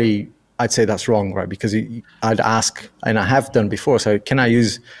morally, I'd say that's wrong, right? Because I'd ask, and I have done before, so can I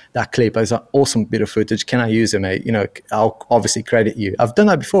use that clip as an awesome bit of footage? Can I use it, mate? I'll obviously credit you. I've done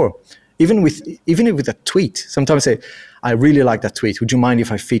that before. Even with a tweet. Sometimes I say, I really like that tweet. Would you mind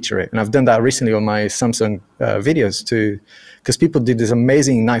if I feature it? And I've done that recently on my Samsung videos too, because people did this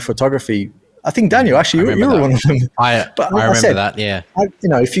amazing night photography. I think, Daniel, actually, you were one of them. I remember that, yeah.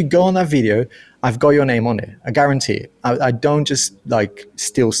 If you go on that video, I've got your name on it. I guarantee it. I don't just like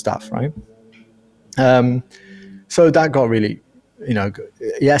steal stuff, right? So that got really,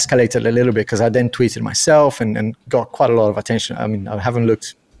 it escalated a little bit because I then tweeted myself and got quite a lot of attention. I mean, I haven't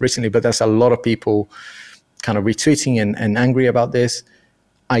looked recently, but there's a lot of people kind of retweeting and angry about this.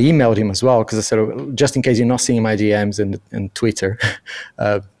 I emailed him as well because I said, just in case you're not seeing my DMs and Twitter,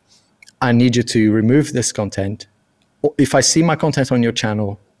 I need you to remove this content. If I see my content on your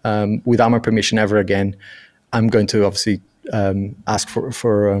channel without my permission ever again, I'm going to obviously ask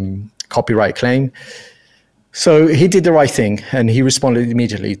for copyright claim. So he did the right thing, and he responded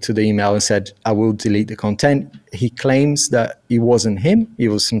immediately to the email and said, I will delete the content. He claims that it wasn't him. It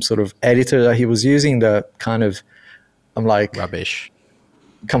was some sort of editor that he was using that kind of, I'm like, rubbish.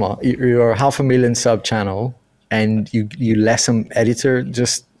 Come on, you're a 500,000 sub channel and you let some editor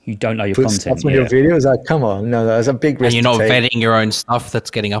just you don't know your content. On your videos, like, come on, no, there's a big risk. And you're not vetting your own stuff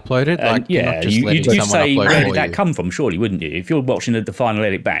that's getting uploaded. Like, yeah, you'd say, where did that come from? Surely, wouldn't you? If you're watching the final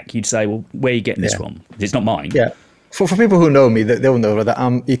edit back, you'd say, well, where are you getting this from? It's not mine. Yeah. For people who know me, they'll know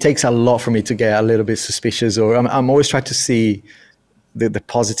that it takes a lot for me to get a little bit suspicious, or I'm always trying to see the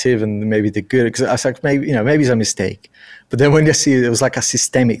positive and maybe the good. Because I was like, maybe it's a mistake. But then when you see it was like a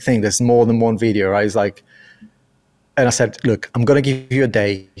systemic thing. There's more than one video, right? It's like. And I said, look, I'm going to give you a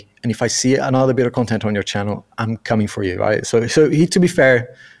day. And if I see another bit of content on your channel, I'm coming for you, right? So he, to be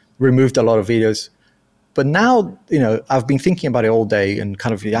fair, removed a lot of videos. But now, I've been thinking about it all day and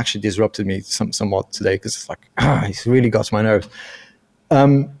kind of it actually disrupted me somewhat today because it's like, it's really got to my nerves.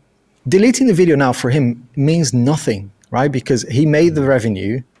 Deleting the video now for him means nothing, right? Because he made the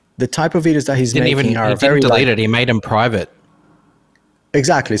revenue. The type of videos that he's making are very... He didn't delete it. He made them private.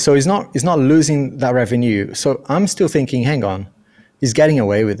 Exactly. So he's not losing that revenue. So I'm still thinking, hang on, he's getting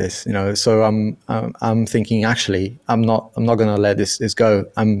away with this, So I'm thinking, actually, I'm not going to let this go.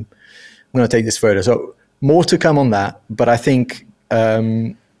 I'm going to take this further. So more to come on that. But I think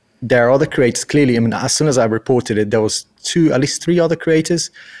there are other creators. Clearly, I mean, as soon as I reported it, there was at least 3 other creators.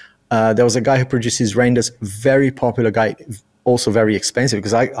 There was a guy who produces renders, very popular guy, also very expensive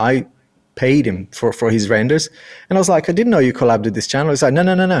because I paid him for his renders. And I was like, I didn't know you collabed with this channel. It's like,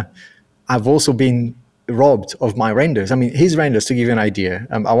 no. I've also been robbed of my renders. I mean, his renders, to give you an idea,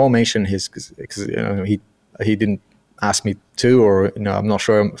 I won't mention his because he didn't ask me to, or I'm not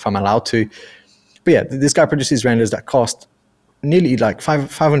sure if I'm allowed to. But yeah, this guy produces renders that cost nearly like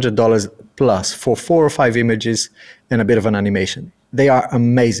 $500 plus for 4 or 5 images and a bit of an animation. They are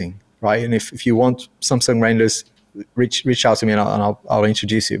amazing, right? And if you want Samsung renders, reach out to me and I'll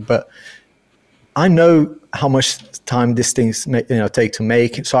introduce you. But I know how much time these things take to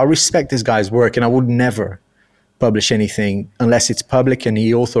make. So I respect this guy's work, and I would never publish anything unless it's public and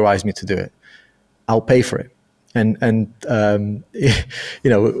he authorized me to do it. I'll pay for it. And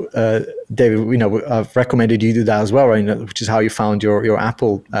David, I've recommended you do that as well, right? Which is how you found your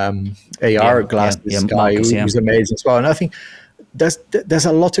Apple AR glasses guy, who's amazing as well. And I think there's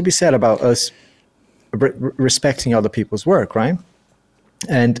a lot to be said about us respecting other people's work, right?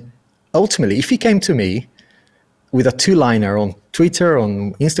 And ultimately, if he came to me with a 2-liner on Twitter,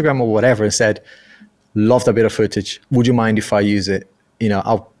 on Instagram, or whatever, and said, "Loved a bit of footage. Would you mind if I use it?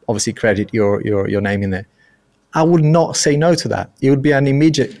 I'll obviously credit your name in there." I would not say no to that. It would be an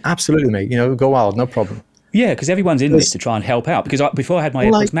immediate, absolutely, mate. Go wild, no problem. Yeah, because everyone's in this to try and help out. Because before I had my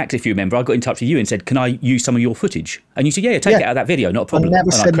AirPods Max, if you remember, I got in touch with you and said, "Can I use some of your footage?" And you said, "Yeah, take it out of that video, not a problem." I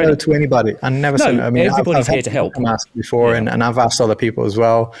never said no to anybody. I never said no. I mean, everybody's here to help. I've asked before, and I've asked other people as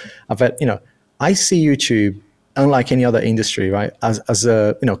well. I see YouTube, unlike any other industry, right? As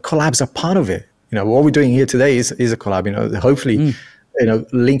a collabs are part of it. What we're doing here today is a collab. Hopefully.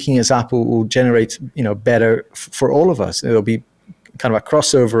 Linking as Apple will generate, better for all of us. It'll be kind of a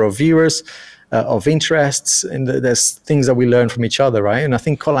crossover of viewers, of interests, and there's things that we learn from each other, right? And I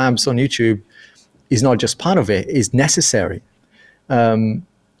think collabs on YouTube is not just part of it; it's necessary.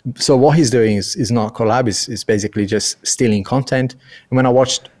 So what he's doing is not collab; is basically just stealing content. And when I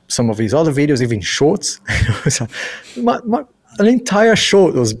watched some of his other videos, even shorts. An entire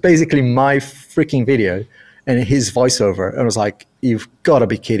short was basically my freaking video and his voiceover. And I was like, you've got to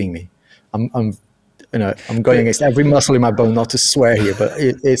be kidding me. I'm going against every muscle in my bone not to swear here, but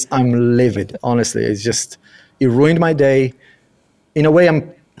I'm livid. Honestly, it ruined my day. In a way,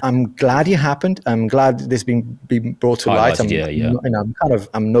 I'm glad it happened. I'm glad this been brought to light.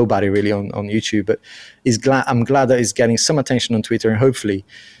 I'm nobody really on YouTube, but I'm glad that he's getting some attention on Twitter, and hopefully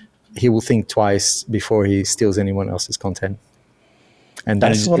he will think twice before he steals anyone else's content. And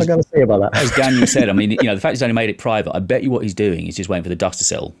that's what I got to say about that. As Daniel said, I mean, the fact he's only made it private, I bet you what he's doing is just waiting for the dust to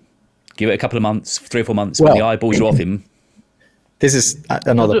settle. Give it a couple of months, 3 or 4 months, when the eyeballs are off him. This is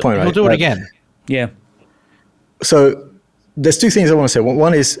another point, right? He'll do it again. Yeah. So there's two things I want to say.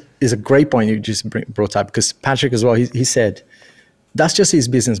 One is a great point you just brought up, because Patrick as well, he said, that's just his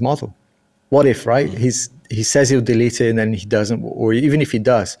business model. What if, right? He says he'll delete it and then he doesn't, or even if he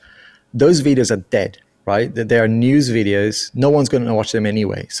does, those videos are dead, right? They are news videos. No one's going to watch them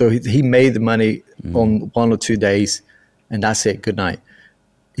anyway. So he made the money on 1 or 2 days, and that's it. Good night.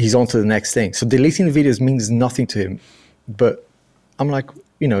 He's on to the next thing. So deleting the videos means nothing to him. But I'm like,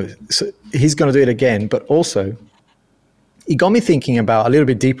 so he's going to do it again. But also, it got me thinking a little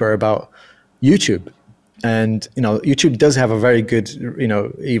bit deeper about YouTube. And, YouTube does have a very good,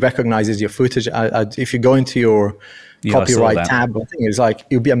 he recognizes your footage. If you go into your copyright tab, I think it's like,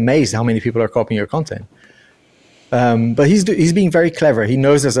 you'll be amazed how many people are copying your content. But he's being very clever. He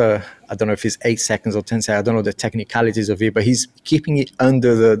knows I don't know if it's 8 seconds or 10 seconds. I don't know the technicalities of it, but he's keeping it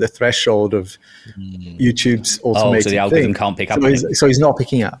under the threshold of YouTube's automated so the algorithm can't pick up. So he's not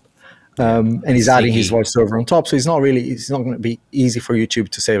picking up. And he's adding his voiceover on top. So it's not going to be easy for YouTube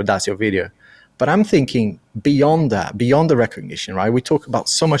to say, that's your video. But I'm thinking beyond that, beyond the recognition, right? We talk about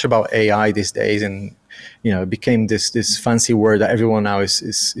so much about AI these days, and it became this fancy word that everyone now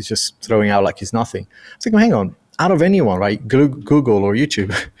is just throwing out like it's nothing. I was thinking, hang on, out of anyone, right? Google or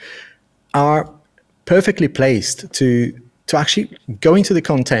YouTube are perfectly placed to actually go into the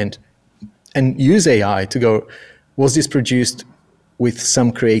content and use AI to go, was this produced with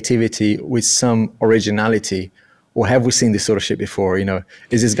some creativity, with some originality, or have we seen this sort of shit before?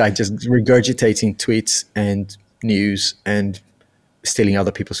 Is this guy just regurgitating tweets and news and stealing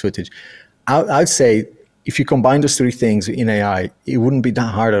other people's footage? I'd say if you combine those three things in AI, it wouldn't be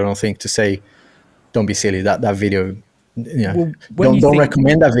that hard, I don't think, to say, don't be silly, that video, don't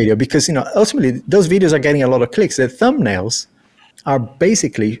recommend that video, because, ultimately those videos are getting a lot of clicks. The thumbnails are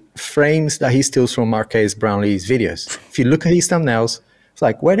basically frames that he steals from Marques Brownlee's videos. If you look at his thumbnails, it's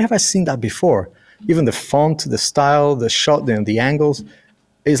like, where have I seen that before? Even the font, the style, the shot, the angles,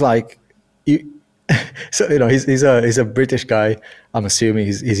 is like, so he's a British guy. I'm assuming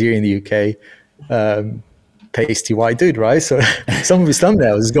he's here in the UK, pasty white dude, right? So some of his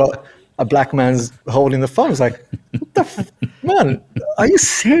thumbnails has got a black man's holding the phone. It's like, what the man? Are you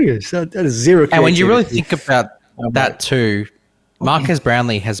serious? That is zero creativity. And when you really think about that too, Marques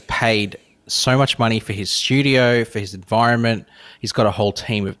Brownlee has paid so much money for his studio, for his environment. He's got a whole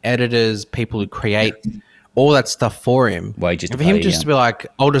team of editors, people who create all that stuff for him. Wages and for him just to be like,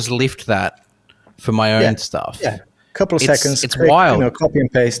 I'll just lift that for my own stuff. Yeah, a couple of seconds. It's wild. Copy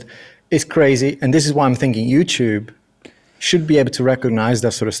and paste. It's crazy. And this is why I'm thinking YouTube should be able to recognize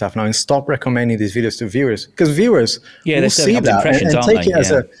that sort of stuff now and stop recommending these videos to viewers, because viewers will see that and take it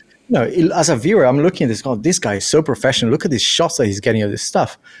as as a viewer. I'm looking at this, this guy is so professional. Look at these shots that he's getting of this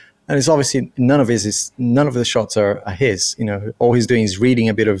stuff. And it's obviously none of the shots are his. All he's doing is reading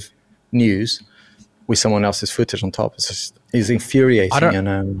a bit of news with someone else's footage on top. It's infuriating. I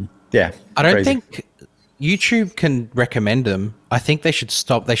don't think YouTube can recommend them. I think they should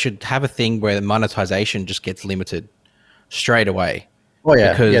stop. They should have a thing where the monetization just gets limited straight away. Oh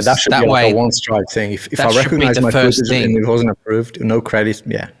yeah, because that should be like a one strike thing. If I recognize my footage and it wasn't approved, no credit.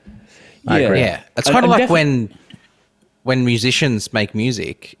 I agree. Yeah. It's kind of like when musicians make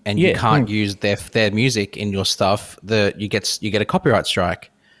music and you can't use their music in your stuff, you get a copyright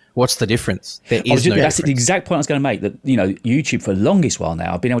strike. What's the difference? There is no That's difference. the exact point I was going to make. That YouTube for the longest while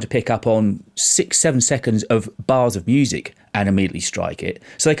now, I've been able to pick up on 6-7 seconds of bars of music and immediately strike it.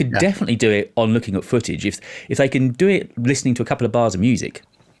 So they could definitely do it on looking at footage. If they can do it listening to a couple of bars of music,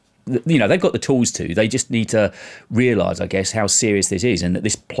 they've got the tools to. They just need to realise, I guess, how serious this is, and that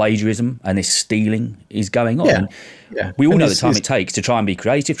this plagiarism and this stealing is going on. We all know the time it takes to try and be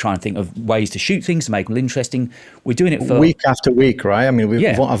creative, try and think of ways to shoot things to make them interesting. We're doing it for week after week, right? I mean,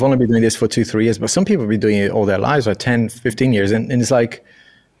 I've only been doing this for 2-3 years, but some people have been doing it all their lives, like 10, 15 years, and it's like,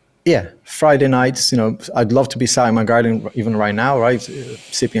 Friday nights, I'd love to be sat in my garden even right now, right,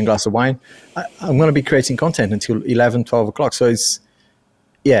 sipping a glass of wine. I'm going to be creating content until 11, 12 o'clock. So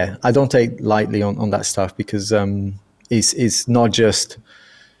yeah, I don't take lightly on that stuff, because it's not just,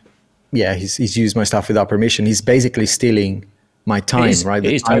 yeah, he's used my stuff without permission. He's basically stealing my time, right?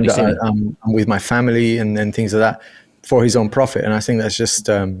 The time totally that I'm with my family and things like that for his own profit. And I think that's just,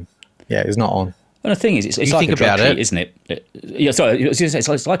 yeah, it's not on. Well, the thing is, it's like a drug treat, isn't it? Yeah, sorry,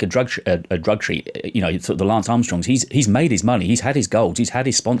 it's like a drug treat. You know, sort of the Lance Armstrongs. He's made his money. He's had his golds. He's had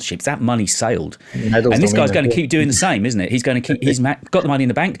his sponsorships. That money sailed, and this guy's going to keep doing the same, isn't it? He's going to keep. He's got the money in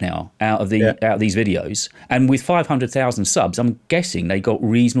the bank now out of these videos, and with 500,000 subs, I'm guessing they got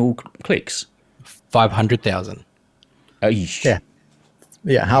reasonable clicks. 500,000.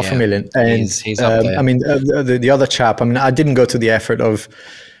 Yeah, half a million. And he's up there. I mean, the other chap. I mean, I didn't go to the effort of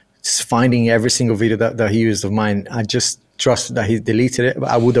finding every single video that he used of mine. I just trusted that he deleted it. But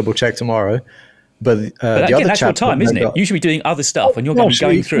I will double check tomorrow. But again, the other that's chap, your time, isn't it? You should be doing other stuff, and you're going to be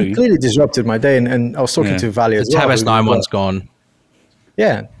going through. He clearly disrupted my day, and I was talking to Valley as well. The Tabas 9 one's gone.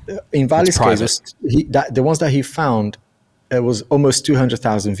 Yeah, in Valley's case, the ones that he found, it was almost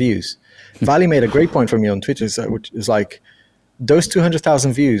 200,000 views. Valley made a great point for me on Twitter, which is like, those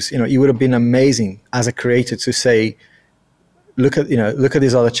 200,000 views, you know, it would have been amazing as a creator to say, look at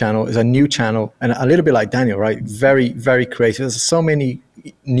this other channel. It's a new channel, and a little bit like Daniel, right? Very, very creative. There's so many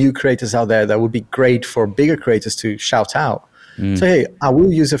new creators out there that would be great for bigger creators to shout out. So, hey, I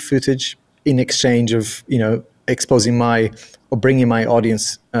will use a footage in exchange of, you know, exposing or bringing my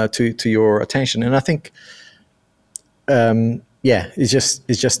audience to your attention. And I think, it's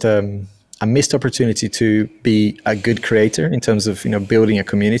just a missed opportunity to be a good creator in terms of, you know, building a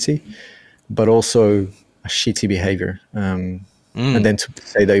community, but also a shitty behavior. And then to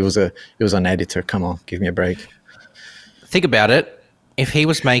say that it was an editor, come on, give me a break. Think about it. If he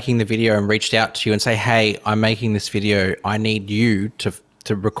was making the video and reached out to you and say, hey, I'm making this video, I need you to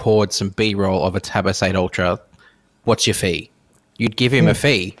record some B-roll of a Tab S8 Ultra, what's your fee? You'd give him a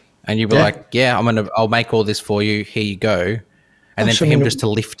fee, and you'd be like, yeah, I'll make all this for you, here you go. And then for him just to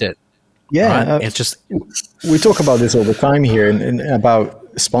lift it. Yeah, right? It's just, we talk about this all the time here, and about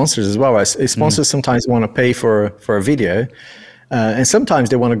sponsors as well. Sponsors sometimes want to pay for a video, and sometimes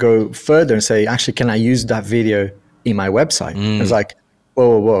they want to go further and say, actually, can I use that video in my website? It's like,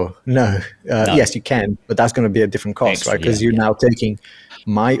 whoa, no. Yes, you can, but that's going to be a different cost, right? Because you're now taking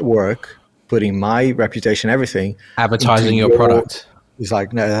my work, putting my reputation, everything, advertising your product. It's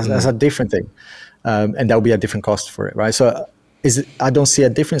like, no, that's a different thing, and there'll be a different cost for it, right? So I don't see a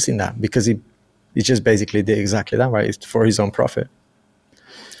difference in that, because he just basically did exactly that, right? It's for his own profit.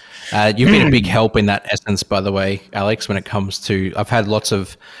 You've been a big help in that essence, by the way, Alex, when it comes to, I've had lots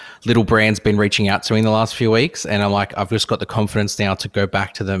of little brands been reaching out to me in the last few weeks, and I'm like, I've just got the confidence now to go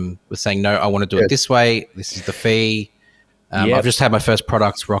back to them with saying, no, I want to do it this way. This is the fee. I've just had my first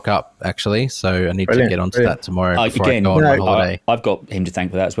products rock up, actually, so I need to get onto that tomorrow before I go on holiday. I've got him to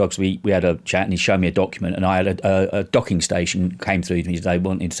thank for that as well, because we had a chat and he showed me a document, and I had a docking station came through to me today,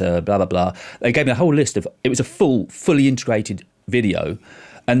 wanted to blah, blah, blah. They gave me a whole list of, it was a fully integrated video,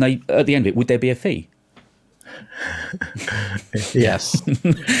 and they, at the end of it, would there be a fee? Yes.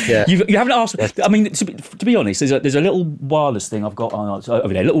 Yeah. You haven't asked. I mean, to be honest, there's a little wireless thing I've got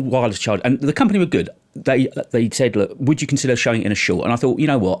over there, a little wireless charge, and the company were good. They said, look, would you consider showing it in a short? And I thought, you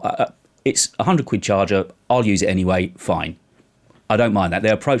know what, it's £100 charger. I'll use it anyway. Fine. I don't mind that.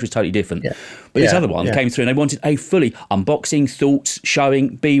 Their approach was totally different. Yeah. But this other one came through and they wanted a fully unboxing, thoughts,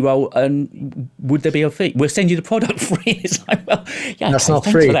 showing, B-roll, and would there be a fee? We'll send you the product free. It's like, well, yeah, that's not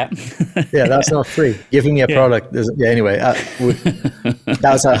free. For that. Yeah, that's not free. Giving me a product. Anyway,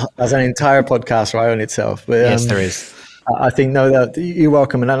 that's an entire podcast right on itself. But, yes, there is. I think, no, that you're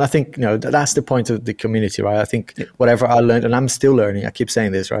welcome. And I think, you know, that's the point of the community, right? I think whatever I learned, and I'm still learning, I keep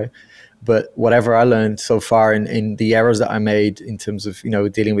saying this, right? But whatever I learned so far in the errors that I made in terms of, you know,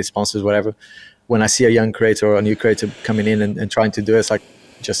 dealing with sponsors, whatever, when I see a young creator or a new creator coming in and trying to do it, it's like,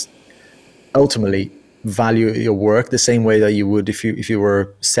 just ultimately value your work the same way that you would if you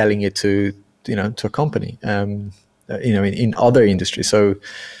were selling it to a company, in other industries. So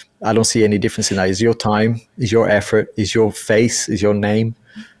I don't see any difference in that. It's your time, it's your effort, it's your face, it's your name.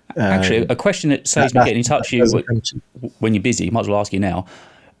 Actually, a question that saves me getting in touch with you when you're busy, might as well ask you now.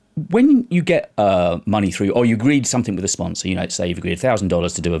 When you get money through, or you agreed something with a sponsor, you know, say you've agreed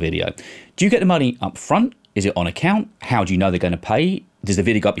 $1,000 to do a video, do you get the money up front? Is it on account? How do you know they're going to pay? Does the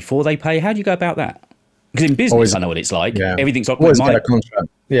video go up before they pay? How do you go about that? Because in business, I know what it's like. Yeah. Everything's up. Always get a contract.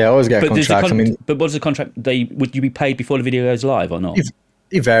 Yeah, always get a contract. But what does the contract? Would you be paid before the video goes live or not?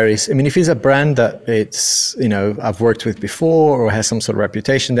 It varies. I mean, if it's a brand that it's, you know, I've worked with before or has some sort of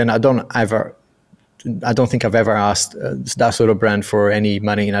reputation, then I don't think I've ever asked that sort of brand for any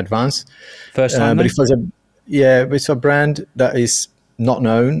money in advance. First time, but if it's a brand that is not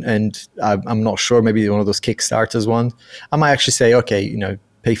known, and I'm not sure, maybe one of those Kickstarters ones, I might actually say, okay,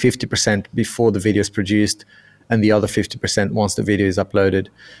 pay 50% before the video is produced, and the other 50% once the video is uploaded.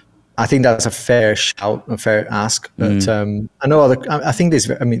 I think that's a fair shout, a fair ask. But I think this,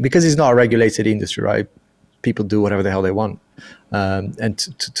 because it's not a regulated industry, right? People do whatever the hell they want. And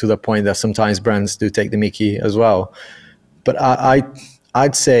to the point that sometimes brands do take the mickey as well. But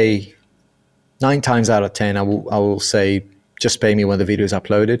I'd say 9 times out of 10, I will say, just pay me when the video is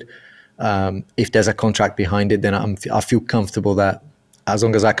uploaded. If there's a contract behind it, then I feel comfortable that as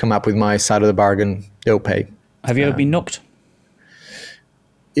long as I come up with my side of the bargain, they'll pay. Have you ever been knocked?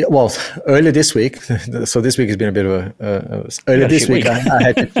 Yeah, well, earlier this week, so this week has been a bit of earlier this week, I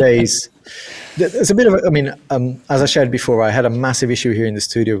had to face, there's a bit of, as I shared before, I had a massive issue here in the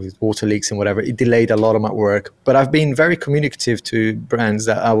studio with water leaks and whatever. It delayed a lot of my work, but I've been very communicative to brands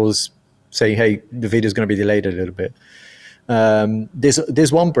that I was saying, hey, the video is going to be delayed a little bit.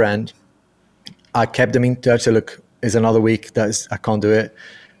 There's one brand, I kept them in touch. So look, it's another week I can't do it.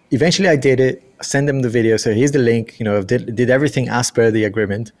 Eventually I did it. Send them the video. So here's the link. Did everything as per the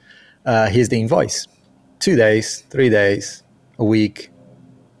agreement. Here's the invoice. 2 days, 3 days, a week.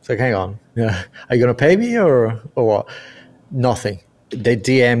 It's like, hang on. Are you gonna pay me or what? Nothing. They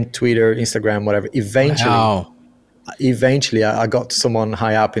DM, Twitter, Instagram, whatever. Eventually, I got someone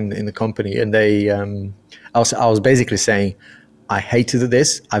high up in the company, and they. I was basically saying, I hate to do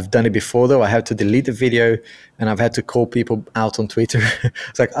this. I've done it before, though. I had to delete the video, and I've had to call people out on Twitter.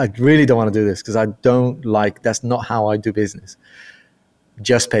 It's like, I really don't want to do this because I don't like, that's not how I do business.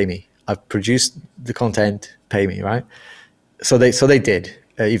 Just pay me. I've produced the content, pay me, right? So they did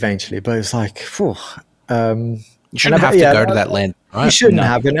eventually, but it's like, phew. You shouldn't have to go to that length, right? You shouldn't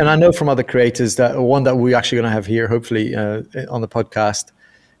have. And I know from other creators that one that we're actually going to have here, hopefully on the podcast,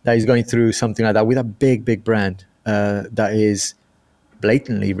 that is going through something like that with a big brand that is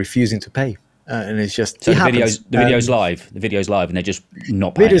blatantly refusing to pay, and it's just so the video's live and they're just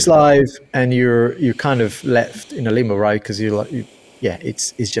not paying. Video's live and you're kind of left in a limbo, right? Because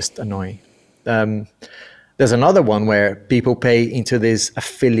it's just annoying. There's another one where people pay into this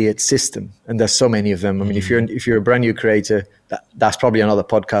affiliate system, and there's so many of them. I mean, if you're a brand new creator, that's probably another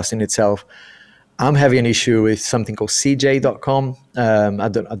podcast in itself. I'm having an issue with something called CJ.com. I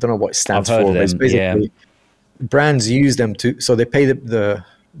don't know what it stands for, but it's basically brands use them so they pay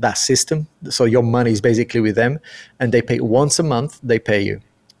that system. So your money is basically with them, and they pay once a month. They pay you,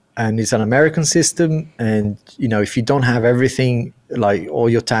 and it's an American system. And if you don't have everything, like all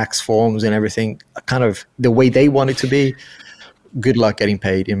your tax forms and everything, kind of the way they want it to be, good luck getting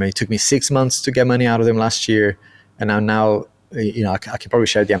paid. It took me 6 months to get money out of them last year, and I'm now. I can probably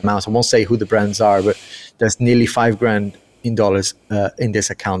share the amounts. I won't say who the brands are, but there's nearly $5,000 in this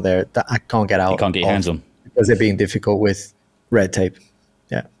account there that I can't get out. You can't get your hands on because they're being difficult with red tape.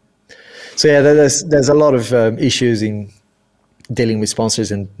 Yeah. So there's a lot of issues in dealing with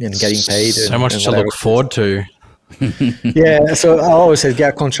sponsors and getting paid. So much to look forward to. Yeah. So I always say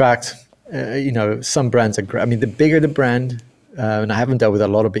get a contract. Some brands are great. I mean, the bigger the brand. And I haven't dealt with a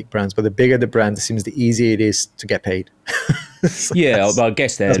lot of big brands, but the bigger the brand, it seems the easier it is to get paid. So I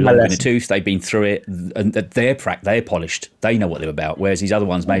guess they're long in the tooth. They've been through it, and they're polished. They know what they're about. Whereas these other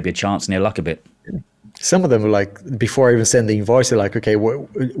ones, maybe a chance and their luck a bit. Some of them are like, before I even send the invoice, they're like, okay,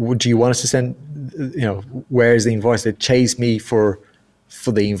 do you want us to send? Where is the invoice? They chase me for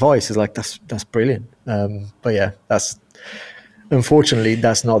the invoice. It's like that's brilliant. But yeah, unfortunately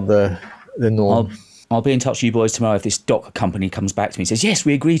that's not the norm. I'll be in touch with you boys tomorrow if this doc company comes back to me and says, yes,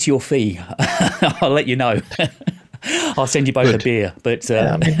 we agree to your fee. I'll let you know. I'll send you both a beer. But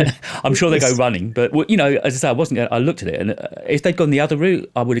I'm sure they go running. But, as I say, I looked at it. And if they'd gone the other route,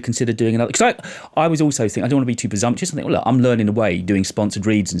 I would have considered doing another. Because I was also thinking, I don't want to be too presumptuous. I think, look, I'm learning away doing sponsored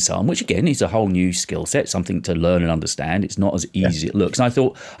reads and so on, which, again, is a whole new skill set, something to learn and understand. It's not as easy as it looks. And I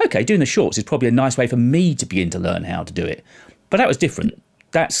thought, okay, doing the shorts is probably a nice way for me to begin to learn how to do it. But that was different.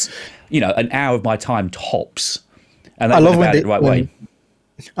 That's, an hour of my time tops. And I love about it the right way.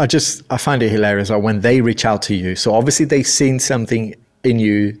 I find it hilarious when they reach out to you. So obviously they've seen something in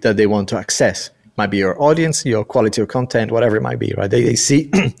you that they want to access. Might be your audience, your quality of content, whatever it might be, right? They see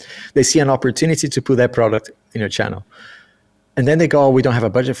they see an opportunity to put their product in your channel. And then they go, we don't have a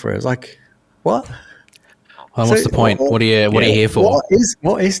budget for it. It's like, what? Well, what's the point? What are you here for?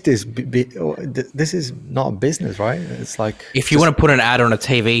 What is this? This is not a business, right? It's like, if you want to put an ad on a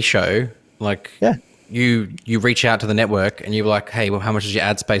TV show, you reach out to the network and you're like, hey, well, how much does your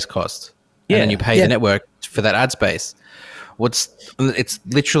ad space cost? And then you pay the network for that ad space. It's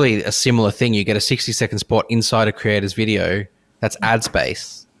literally a similar thing. You get a 60-second spot inside a creator's video. That's ad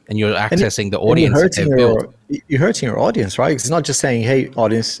space, and you're accessing the audience that they've built. you're hurting your audience, right? It's not just saying, hey,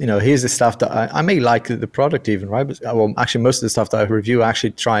 audience, here's the stuff that I may like the product even, right? But well, actually, most of the stuff that I review, I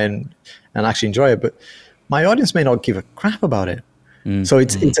actually try and actually enjoy it. But my audience may not give a crap about it. So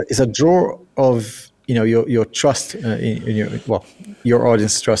it's a draw of your trust in your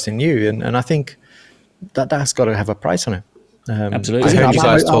audience trust in you, and I think that's got to have a price on it. Absolutely. I heard you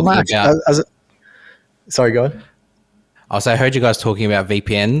guys talking about. Sorry, go on. I heard you guys talking about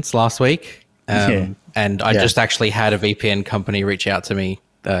VPNs last week, and I just actually had a VPN company reach out to me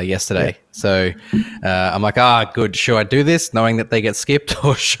yesterday. Yeah. So I'm like, good. Should I do this, knowing that they get skipped,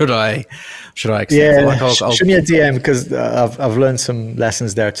 or should I accept? Yeah, I'll shoot me a DM because I've learned some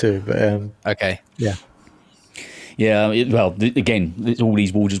lessons there too. But okay, yeah. Yeah, again, it's all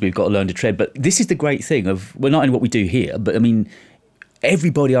these waters we've got to learn to tread. But this is the great thing of, well, not only what we do here, but I mean,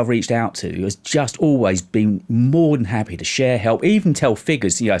 everybody I've reached out to has just always been more than happy to share, help, even tell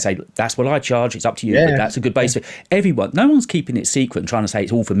figures. Say, that's what I charge, it's up to you, but that's a good base. Everyone, no one's keeping it secret and trying to say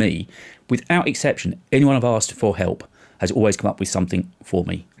it's all for me. Without exception, anyone I've asked for help has always come up with something for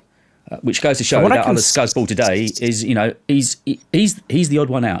me. Which goes to show that other scuzzball today is, he's the odd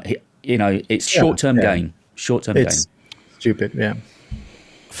one out. It's short-term gain. Short-term gain. It's stupid, yeah.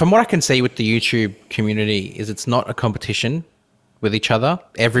 From what I can see with the YouTube community is it's not a competition with each other.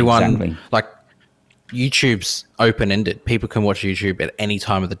 Everyone, like, YouTube's open-ended. People can watch YouTube at any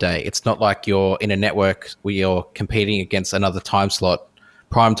time of the day. It's not like you're in a network where you're competing against another time slot,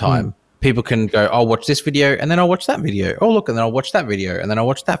 prime time. People can go, I'll watch this video and then I'll watch that video. Oh, look, and then I'll watch that video and then I'll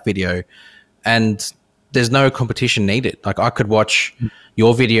watch that video. And there's no competition needed. Like, I could watch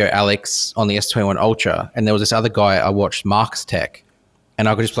your video, Alex, on the S21 Ultra, and there was this other guy I watched, Mark's Tech, and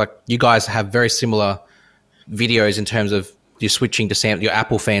I could just be like, you guys have very similar videos in terms of you're switching to your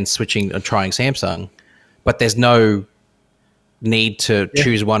Apple fans switching and trying Samsung, but there's no need to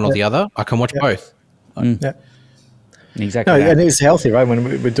choose one or the other. I can watch both. Exactly. No, and it's healthy, right? When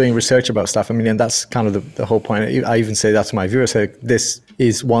we're doing research about stuff, I mean, and that's kind of the whole point. I even say that to my viewers. So this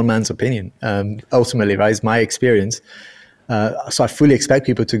is one man's opinion. Ultimately, right, it's my experience. So I fully expect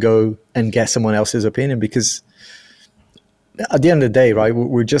people to go and get someone else's opinion, because at the end of the day, right,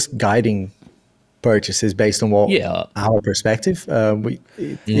 we're just guiding purchases based on what our perspective.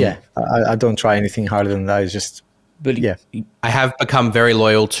 I don't try anything harder than that. It's just, I have become very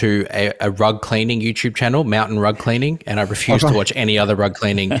loyal to a rug cleaning YouTube channel, Mountain Rug Cleaning, and I refuse to watch any other rug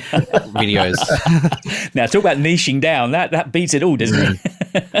cleaning videos. Now, talk about niching down. That beats it all, doesn't it?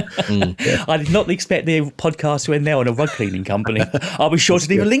 I did not expect the podcast to end there on a rug cleaning company. I'll be sure to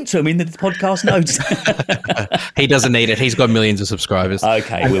leave a link to him in the podcast notes. He doesn't need it. He's got millions of subscribers.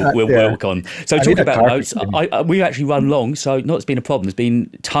 Okay, we'll work on. So talking about notes, we've actually run long, so not it's been a problem. There's been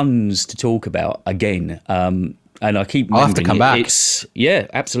tons to talk about again. And I keep I'll have to come back. It's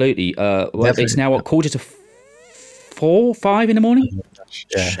absolutely. It's now 4:45 in the morning.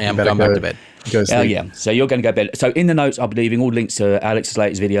 I'm going back to bed. So you're going to go to bed. So in the notes, I'll be leaving all links to Alex's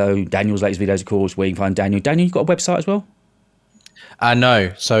latest video, Daniel's latest videos, of course, where you can find Daniel. Daniel, you've got a website as well?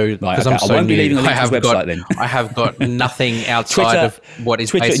 No. So because I'm so new, I have got nothing outside of what is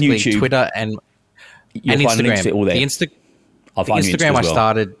Twitter basically Twitter and Instagram. All there. The Instagram I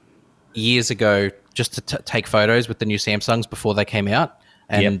started years ago just to take photos with the new Samsungs before they came out.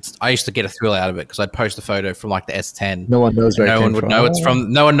 And I used to get a thrill out of it because I'd post a photo from like the S10. No one knows where no one would know it's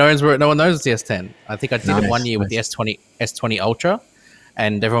from. No one knows where. No one knows it's the S10. I think I did it one year with the S20 Ultra,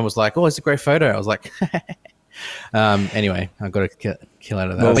 and everyone was like, "Oh, it's a great photo." I was like, anyway, I got to kill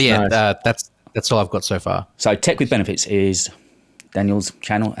out of that. But that's all I've got so far. So Tech with Benefits is Daniel's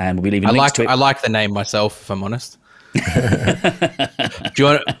channel, and we'll be leaving links to it. I like the name myself, if I'm honest. Do you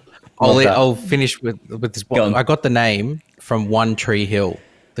want? I'll finish with this. I got the name from One Tree Hill,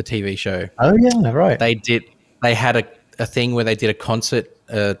 the TV show. Oh yeah, right. They had a thing where they did a concert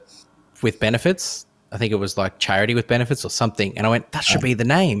with benefits. I think it was like charity with benefits or something. And I went, that should be the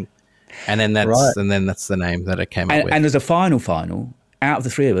name. And then that's the name that it came up with. And there's a final out of the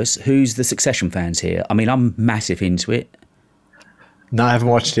three of us. Who's the Succession fans here? I mean, I'm massive into it. No, I haven't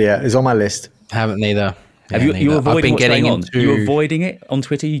watched it yet. It's on my list. I haven't neither. You're avoiding what's going on? You're avoiding it on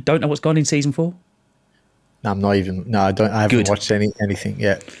Twitter? You don't know what's gone in season 4? No, I'm not even. No, I don't. I haven't watched anything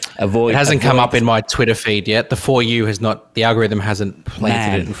yet. It hasn't come up in my Twitter feed yet. The For You has not. The algorithm hasn't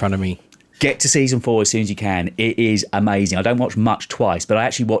planted it in front of me. Get to season 4 as soon as you can. It is amazing. I don't watch much twice, but I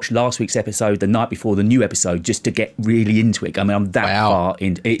actually watched last week's episode the night before the new episode just to get really into it. I mean, I'm that far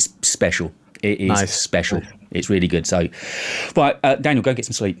in. It's special. It is special. It's really good. So, right, Daniel, go get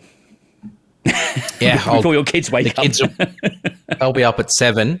some sleep. Yeah, before your kids wake up. They'll be up at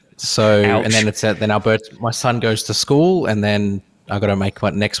 7. So, and then it's then my son goes to school, and then I got to make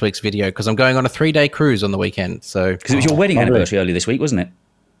next week's video because I'm going on a 3-day cruise on the weekend. So because it was your wedding anniversary earlier this week, wasn't it?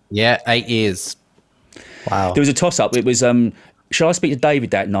 Yeah, 8 years. Wow. There was a toss-up. It was, shall I speak to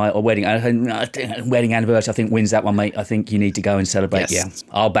David that night or wedding? Wedding anniversary, I think, wins that one, mate. I think you need to go and celebrate. Yes. Yeah,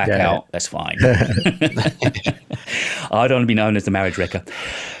 I'll back out. That's fine. I don't want to be known as the marriage wrecker.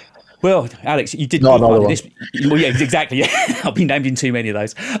 Well, Alex, you did good fun in this. Well, yeah, exactly. Yeah. I've been named in too many of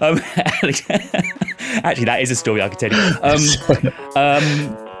those. Alex, actually, that is a story I could tell you.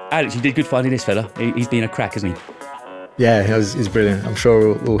 Alex, you did good fun in this fella. He's been a crack, hasn't he? Yeah, he's brilliant. I'm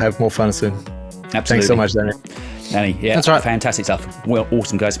sure we'll have more fun soon. Absolutely. Thanks so much, Danny. Danny, yeah, that's right. Fantastic stuff. Well,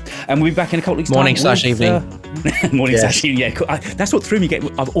 awesome, guys. And we'll be back in a couple of weeks' Morning time. /evening. Morning/evening, yeah. That's what threw me.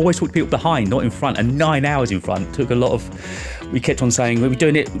 I've always talked to people behind, not in front, and 9 hours in front. Took a lot of... We kept on saying, we're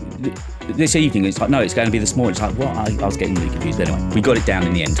doing it this evening. It's like, no, it's going to be this morning. It's like, well, I was getting really confused. But anyway, we got it down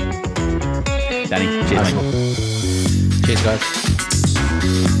in the end. Danny, cheers, mate. Cheers, guys.